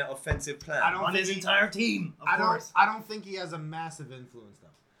on their offensive plan? I don't on think his he- entire team, of course. I don't think he has a massive influence though,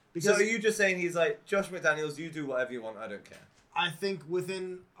 So because are you just saying he's like Josh McDaniels? You do whatever you want. I don't care. I think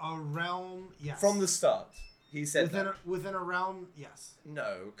within a realm, yes. From the start, he said that. within a realm, yes.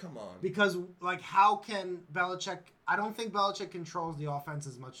 No, come on. Because like, how can Belichick? I don't think Belichick controls the offense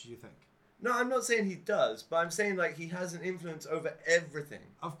as much as you think. No, I'm not saying he does, but I'm saying like he has an influence over everything.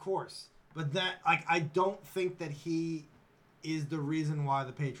 Of course, but I don't think that he is the reason why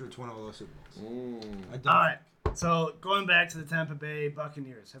the Patriots won all those Super Bowls. I don't. All right. So going back to the Tampa Bay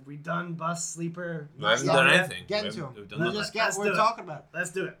Buccaneers, have we done bus sleeper? We haven't Yeah, done we're anything. Get We into haven't- him. we've done We're nothing. just Let's we're do it. talking about it.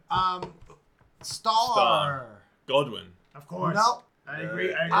 Let's do it. Star. Godwin. Of course. No. I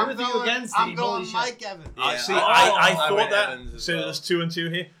agree. I agree I'm with you going, again, Steve. I'm going Holy shit. Mike Evans. Yeah. See, Oh, I I thought went that. Evans as So well. there's 2 and 2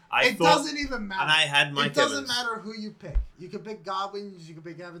 here. I It thought, doesn't even matter. and I had Mike It doesn't Evans. matter who you pick. You could pick Godwin. You could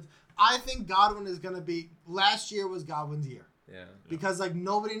pick Evans. I think Godwin is going to be. Last year was Godwin's year Yeah. because like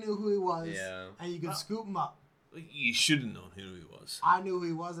nobody knew who he was, Yeah. and you could scoop him up. You should have known who he was. I knew who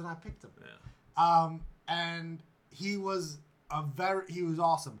he was, and I picked him. Yeah. And he was he was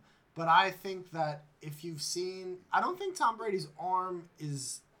awesome. But I think that if you've seen, I don't think Tom Brady's arm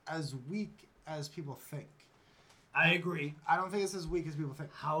is as weak as people think. I agree. I don't think it's as weak as people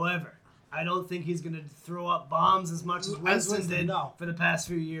think. However, I don't think he's going to throw up bombs as much as Winston Winston, did no. for the past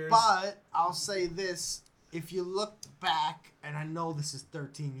few years. But I'll say this: if you look back, and I know this is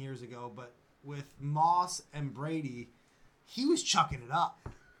 13 years ago, but with Moss and Brady, he was chucking it up.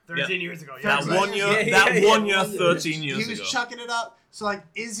 13 years ago, That yeah. one year, Yeah, that yeah, 1 yeah. year, 13 years He was ago. chucking it up. So, like,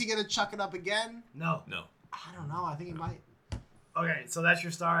 is he going to chuck it up again? No. No. I don't know. I think he might. Okay, so that's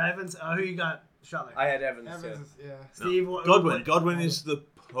your star, Evans. Who you got, Shuttler? I had Evans. Evans is, yeah. Steve, No. what- Godwin. what- Godwin is the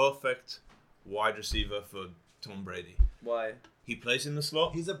perfect wide receiver for Tom Brady. Why? He plays in the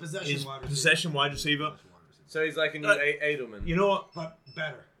slot. He's a possession He's wide receiver. possession wide receiver. So he's like a new Edelman. You know what? But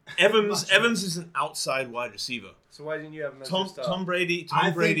better. Evans Much Evans is an outside wide receiver. So why didn't you have him as Tom your star? Tom Brady I Tom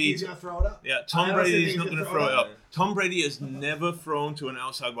think Brady he's going to throw it up. yeah, Tom I honestly Brady think is not he's going to gonna throw it throw up. Tom Brady has never thrown to an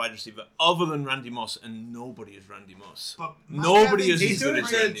outside wide receiver other than Randy Moss, and nobody is Randy Moss. But Mike Nobody Evans is He's as good doing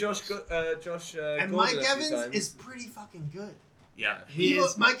as it to Randy Josh. Moss. And Gordon Mike a few Evans times. is pretty fucking good. Yeah, He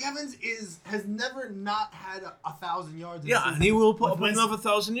is. Mike Evans has never not had 1,000 yards. In a yeah, season. and he will put With up Winston. another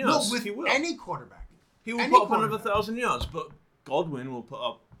 1,000 No, yards. with he will. any quarterback. He will any put up another quarterback. 1,000 yards, but Godwin will put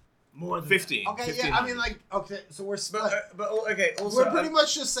up More than 15. Okay, 15. yeah, I mean, like, okay, so we're split. Okay. Also, We're pretty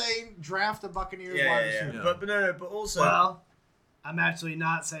much just saying draft a Buccaneers Yeah, wide yeah, yeah. receiver. But no. But also, Well, I'm actually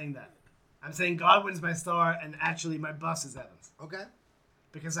not saying that. I'm saying Godwin's my star, and actually my bust is Evans. Okay.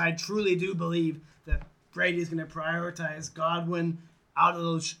 Because I truly do believe that Brady's going to prioritize Godwin out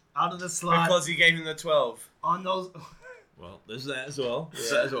of the slot because he gave him the 12. on those Well, there's that as well. There's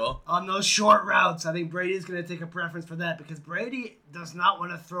that as well. on those short routes. I think Brady's going to take a preference for that because Brady does not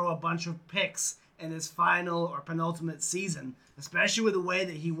want to throw a bunch of picks in his final or penultimate season, especially with the way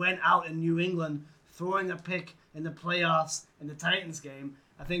that he went out in New England throwing a pick in the playoffs in the Titans game.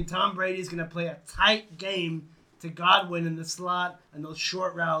 I think Tom Brady's going to play a tight game to Godwin in the slot and those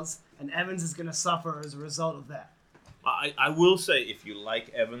short routes, and Evans is going to suffer as a result of that. I will say, if you like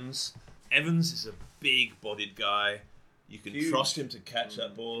Evans, Evans is a big-bodied guy. You can Huge. trust him to catch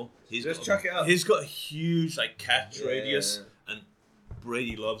that ball. He's Just got chuck it up. He's got a huge catch Yeah. radius, and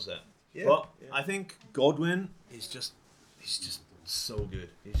Brady loves that. Yeah, But yeah. I think Godwin is he's just so good.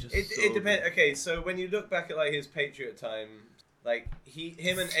 He's just so It depends. good. Okay, so when you look back at like his Patriot time, like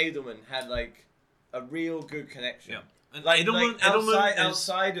him and Edelman had like a real good connection. Yeah. And Like, Edelman outside, is-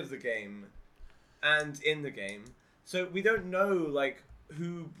 outside of the game, and in the game. So we don't know like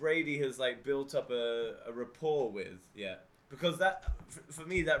who Brady has like built up a rapport with yet, because that for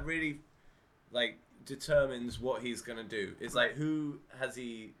me that really like determines what he's gonna do. It's like who has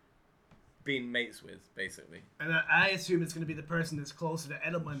he been mates with basically. And I assume it's going to be the person that's closer to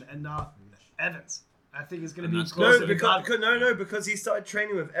Edelman and not Evans. I think it's going to And be that's closer No, to because Godwin. because he started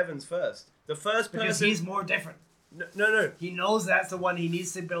training with Evans first. The first Because person. he's more different. No. He knows that's the one he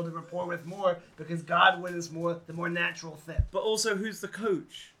needs to build a rapport with more because Godwin is the more natural fit. But also, who's the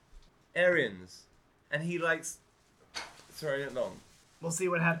coach? Arians, and he likes throwing it long. We'll see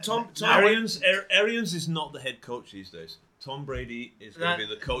what happens. Tom- Now, Arians is not the head coach these days. Tom Brady is going to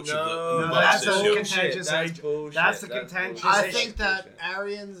be the coach of the No, Bucks that's this a year. contentious That's age. bullshit. That's the That's contentious bullshit. I age. think that Bullshit.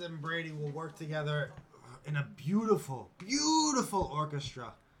 Arians and Brady will work together in a beautiful, beautiful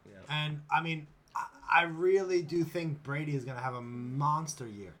orchestra. Yeah. And, I mean, I really do think Brady is going to have a monster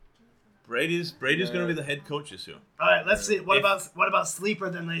year. Brady's going to be the head coach this year. All right, let's see. What If- about sleeper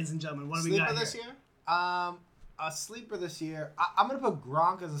then, ladies and gentlemen? What do we Sleeper got this here? year? A sleeper this year. I'm going to put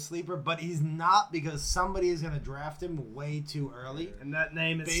Gronk as a sleeper, but he's not because somebody is going to draft him way too early. And that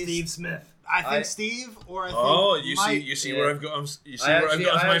name is Based- Steve Smith. I think I- Steve or I think Oh, you Mike. see yeah. where I've got as I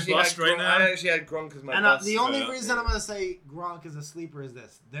my actually bust had right Gronk- now. I actually had Gronk as my And bust. the only Yeah. reason I'm going to say Gronk is a sleeper is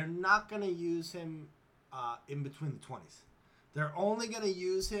this. They're not going to use him in between the 20s. They're only going to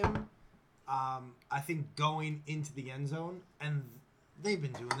use him, I think, going into the end zone. And they've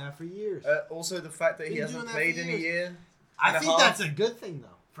been doing that for years. Also, the fact that he Been hasn't doing that played for in a years. year. I and a think half. that's a good thing, though.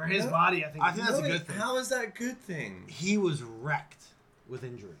 For his No. body, I think. I think that's a No, good thing. How is that a good thing? He was wrecked with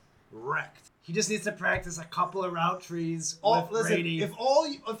injury. Wrecked. He just needs to practice a couple of route trees Oh, with listen, Brady. if all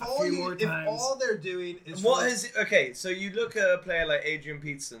they're doing is What for- is it? Okay, so you look at a player like Adrian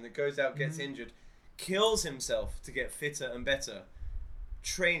Peterson that goes out, gets injured, kills himself to get fitter and better.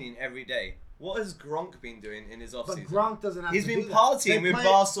 training every day. What has Gronk been doing in his But offseason? Gronk doesn't have He's to been do that. partying They with play-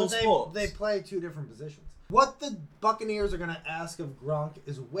 Barstool but they- Sports. They play two different positions. What the Buccaneers are going to ask of Gronk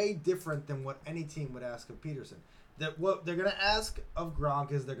is way different than what any team would ask of Peterson. That what they're going to ask of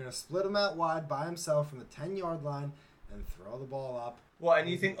Gronk is they're going to split him out wide by himself from the 10-yard line and throw the ball up. What, and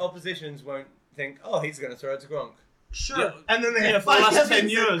you think oppositions won't think, oh, he's going to throw it to Gronk? Sure. Yeah. And then they Yeah, have for the Mike last 10 Evans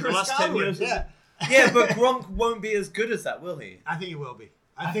and years, the Chris last 10 Godwin. years, Yeah. Yeah, but Gronk won't be as good as that, will he? I think he will be.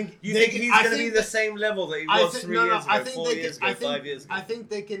 I think You they think can- he's I going to think be the that- same level that he I was think- 3 no, no, years I ago, think 4 they years can- ago, 5 years ago? I think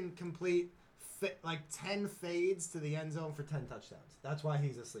they can complete like 10 fades to the end zone for 10 touchdowns. That's why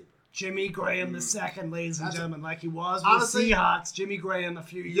he's a sleeper. Jimmy Graham the second, ladies and That's- gentlemen, like he was with Honestly, the Seahawks. Jimmy Graham a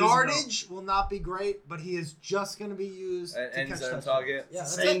few years ago. Yardage will not be great, but he is just going to be used An to end catch zone touchdowns. target. Yeah,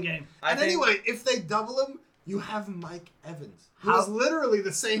 that's Same it. game. I And think- anyway, if they double him, you have Mike Evans, who How- is literally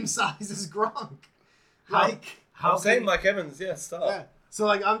the same size as Gronk. How- Like, How I'm saying can- Mike Evans, yeah, start. yeah. So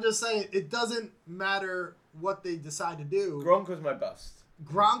like, I'm just saying, it doesn't matter what they decide to do. Gronk was my bust.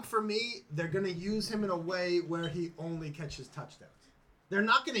 Gronk, for me, they're going to use him in a way where he only catches touchdowns. They're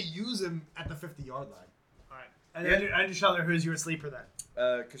not going to use him at the 50-yard line. All right. And Yeah. Andrew Scheller, who's your sleeper then?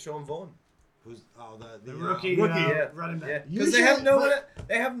 Kashawn Vaughn. Who's The rookie, rookie? Yeah, running back. yeah. Because they have Usually- no one.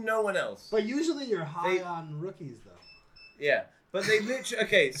 They have no one else. But usually you're high They- on rookies, though. Yeah, but they literally.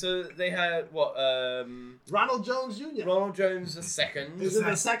 Okay, so they had what? Ronald Jones Jr. Ronald Jones the second. Is it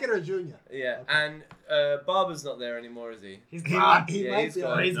the second or junior? Yeah, Okay. and Barber's not there anymore, is he? He's He gone. might, he Yeah, might he's be.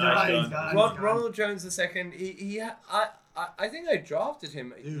 gone. on- He's No, gone. he's He's gone. gone. Ronald Jones the second. I think I drafted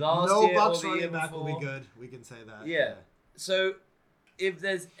him Dude, last no year Bucks or the year running back before. will be good. We can say that. Yeah. So, if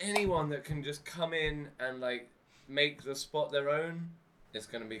there's anyone that can just come in and like make the spot their own, it's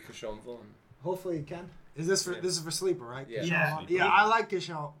gonna be Kashawn Vaughn. Hopefully he can. Is this for Yeah. this is for sleeper, right? Yeah. Keshawn Yeah. Vaughn? Yeah, I like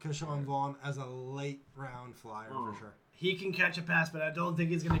Keshawn Vaughn as a late round flyer for sure. He can catch a pass, but I don't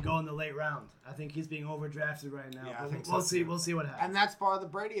think he's going to go in the late round. I think he's being overdrafted right now. Yeah, I but think we'll so, see. too. We'll see what happens. And that's part of the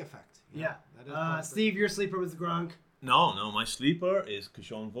Brady effect. you know? Yeah. That is part of the- Steve, your sleeper was Gronk. No, my sleeper is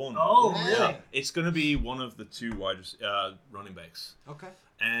Kashawn Vaughn. Oh, Yeah. really? It's going to be one of the two running backs. Okay.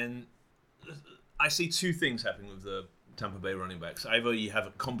 And I see two things happening with the Tampa Bay running backs. Either you have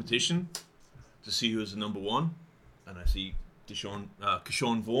a competition to see who's the number one, and I see Kashawn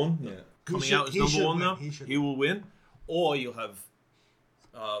Vaughn coming should- out as he number should one win. now. He should He will win. Or you'll have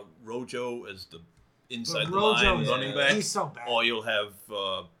Rojo as the inside the Rojo, line yeah, running back. he's so bad. Or you'll have,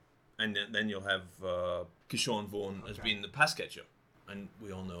 and then you'll have Kashawn Vaughn as Okay. being the pass catcher. And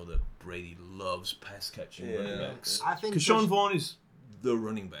we all know that Brady loves pass catching running Yeah. backs. I think Kashawn Vaughn is the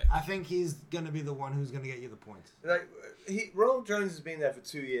running back. I think he's gonna be the one who's gonna get you the points. Like Ronald Jones has been there for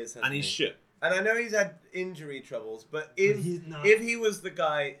 2 years, hasn't And he's he? shit. And I know he's had injury troubles, but he's not. if he was the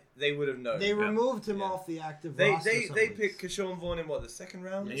guy, they would have known. They removed him Yeah. off the active They roster. they some they weeks. picked Kashawn Vaughn in what, the second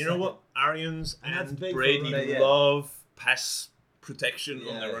round? And you know what? Arians And that's and big for Brady running back. love pass protection on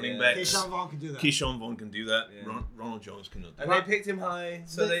Yeah, their running yeah. backs. Keyshawn Vaughn can do that. Keyshawn Vaughn can do that. Yeah. Ronald Jones cannot do And that. they picked him high,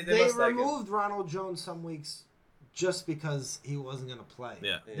 so they they must like him. removed Ronald Jones some weeks just because he wasn't gonna play.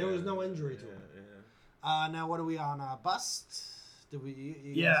 Yeah. There was no injury to him. Now what are we on? Bust? Did we?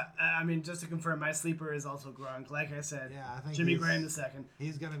 You Yeah, I mean, just to confirm, my sleeper is also Gronk. Like I said, Yeah, I think Jimmy he's- Graham the second.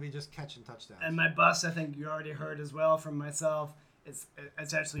 He's gonna be just catching touchdowns. And my bust, I think you already heard as well from myself.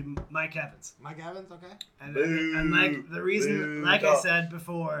 It's actually Mike Evans. Mike Evans, okay. And like the reason, Boo, like I dog. said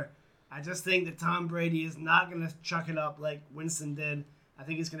before, I just think that Tom Brady is not going to chuck it up like Winston did. I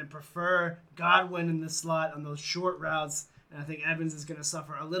think he's going to prefer Godwin in the slot on those short routes, and I think Evans is going to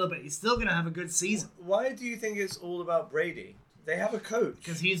suffer a little bit. He's still going to have a good season Why do you think it's all about Brady? They have a coach.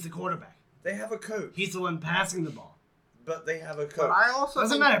 because he's the quarterback. They have a coach. He's the one passing the ball. But they have a coach. But I also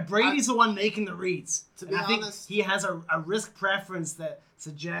Doesn't think- matter. Brady's the one making the reads. To be And I think honest- he has a risk preference that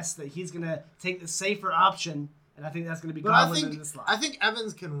suggests that he's going to take the safer option, and I think that's going to be But I Godwin in think the slot. I think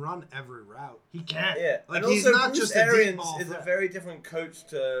Evans can run every route. He can. Yeah, Like, and he's also not Bruce just a deep Arians ball is a threat. very different coach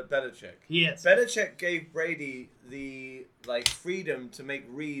to Belichick. He is. Belichick gave Brady the freedom to make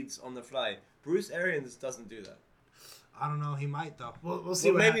reads on the fly. Bruce Arians doesn't do that. I don't know. He might though. We'll see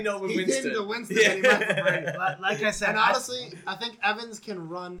Well, what maybe happens. not with He Winston. did to Winston, but he might for Brady. Like I said, And honestly, I think Evans can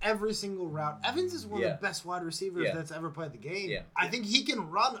run every single route. Evans is one Yeah. of the best wide receivers Yeah. that's ever played the game. Yeah. I think he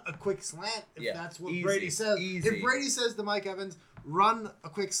can run a quick slant if Yeah. that's what Easy. Brady says. Easy. If Brady says to Mike Evans, run a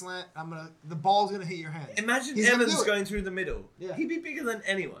quick slant, the ball's gonna hit your hand. Imagine He's gonna Evans do it. going through the middle. Yeah. He'd be bigger than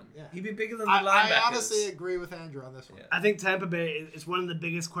anyone. Yeah. He'd be bigger than the I linebackers. honestly agree with Andrew on this one. Yeah. I think Tampa Bay is one of the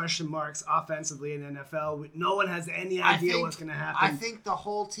biggest question marks offensively in NFL. No one has any I idea think- what's going to happen. I think the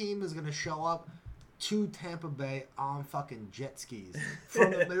whole team is gonna show up to Tampa Bay on fucking jet skis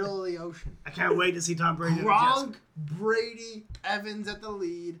from the middle of the ocean. I can't wait to see Tom Brady. Gronk, Brady, Evans at the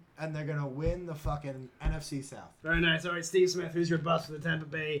lead, and they're gonna win the fucking NFC South. Very nice. All right, Steve Smith, who's your bust for the Tampa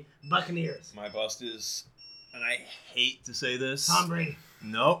Bay Buccaneers? My bust is, and I hate to say this. Tom Brady.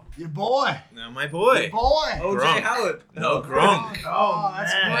 No. Your boy. No, my boy. Your boy. OJ Gronk. Howard. No, Gronk. Oh,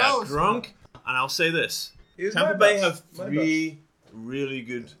 that's man. Yeah, gross. Gronk. And I'll say this. He was Tampa my Bay bust. have My three really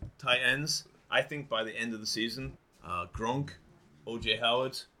good tight ends. I think by the end of the season, Gronk, OJ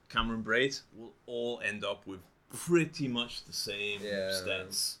Howard, Cameron Brate will all end up with pretty much the same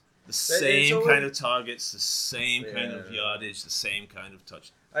stats. The same always- kind of targets, the same kind of Yeah. yardage, the same kind of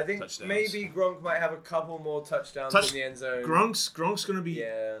touch. I think touchdowns. maybe Gronk might have a couple more touchdowns Touch- in the end zone. Gronk's going to be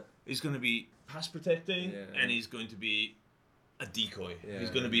Yeah. he's going to be pass protecting, Yeah. and he's going to be a decoy. Yeah. He's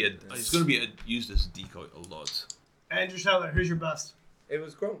going to be used as a decoy a lot. Andrew Scheller, who's your bust? It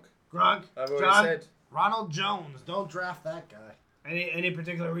was Gronk. Gronk. I've already John. said. Ronald Jones. Don't draft that guy. Any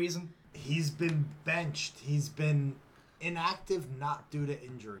particular reason? He's been benched. He's been inactive, not due to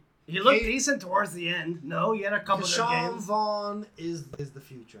injury. He looked Hey. decent towards the end. No, he had a couple of good Deshaun games. Vaughn is the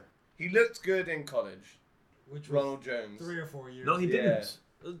future. He looked good in college. Which was Ronald Jones. 3 or 4 years. No, he Yeah.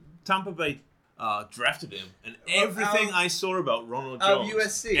 didn't. Tampa Bay drafted him, and Well, everything I saw about Ronald out of Jones,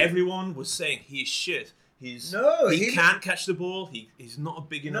 USC. everyone was saying he's shit. He he- can't catch the ball. He's not a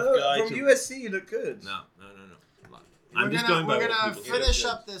big enough No, guy. from to, USC, he looked good. No. I'm just going by We're what gonna people say. finish good.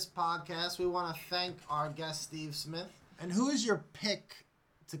 up this podcast. We want to thank our guest Steve Smith. And who is your pick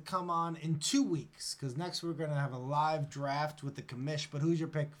to come on in 2 weeks? Because next we're gonna have a live draft with the commish. But who's your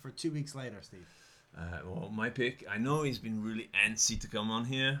pick for 2 weeks later, Steve? Well, my pick. I know he's been really antsy to come on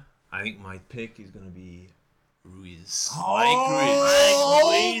here. I think my pick is going to be Ruiz.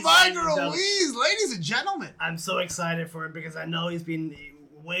 Mike Ruiz. Ruiz, ladies and gentlemen. I'm so excited for him because I know he's been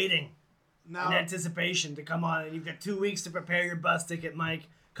waiting in Now, anticipation to come on, and you've got 2 weeks to prepare your bus ticket, Mike.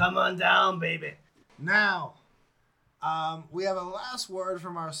 Come on down, baby. Now, we have a last word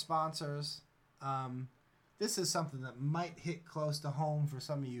from our sponsors. This is something that might hit close to home for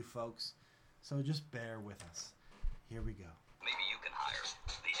some of you folks, so just bear with us. Here we go. Maybe you can hire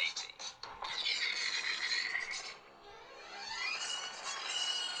the A-Team.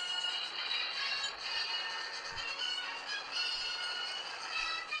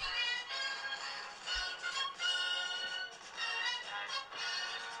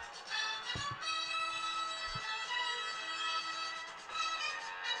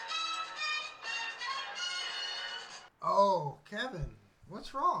 Oh, Kevin,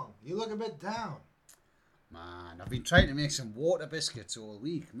 what's wrong? You look a bit down. Man, I've been trying to make some water biscuits all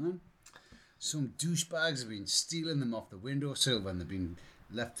week, man. Some douchebags have been stealing them off the windowsill when they've been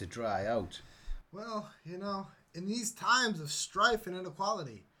left to dry out. Well, you know, in these times of strife and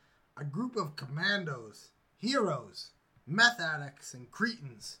inequality, a group of commandos, heroes, meth addicts, and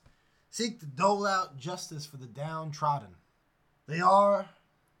cretins seek to dole out justice for the downtrodden. They are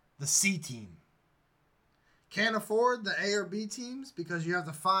the C Team. Can't afford the A or B teams because you have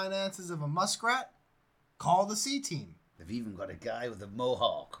the finances of a muskrat? Call the C Team. They've even got a guy with a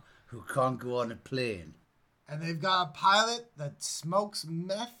mohawk who can't go on a plane. And they've got a pilot that smokes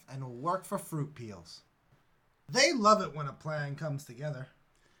meth and will work for fruit peels. They love it when a plan comes together.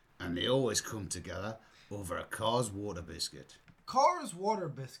 And they always come together over a Cars water biscuit. Cars Water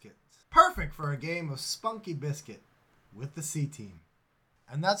Biscuits. Perfect for a game of Spunky Biscuit with the C Team.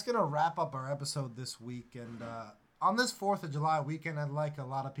 And that's going to wrap up our episode this week. And on this 4th of July weekend, I'd like a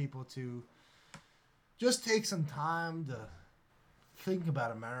lot of people to just take some time to think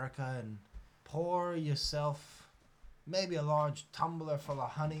about America and pour yourself maybe a large tumbler full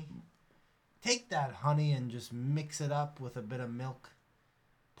of honey. Take that honey and just mix it up with a bit of milk.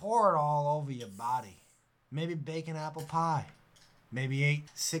 Pour it all over your body. Maybe bake an apple pie. Maybe eat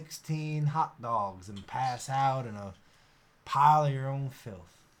 16 hot dogs and pass out in a pile of your own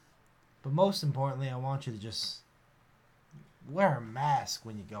filth. But most importantly, I want you to just wear a mask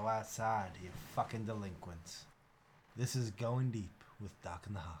when you go outside, you fucking delinquents. This is Going Deep with Doc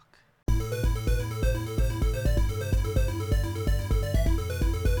and the Hawk.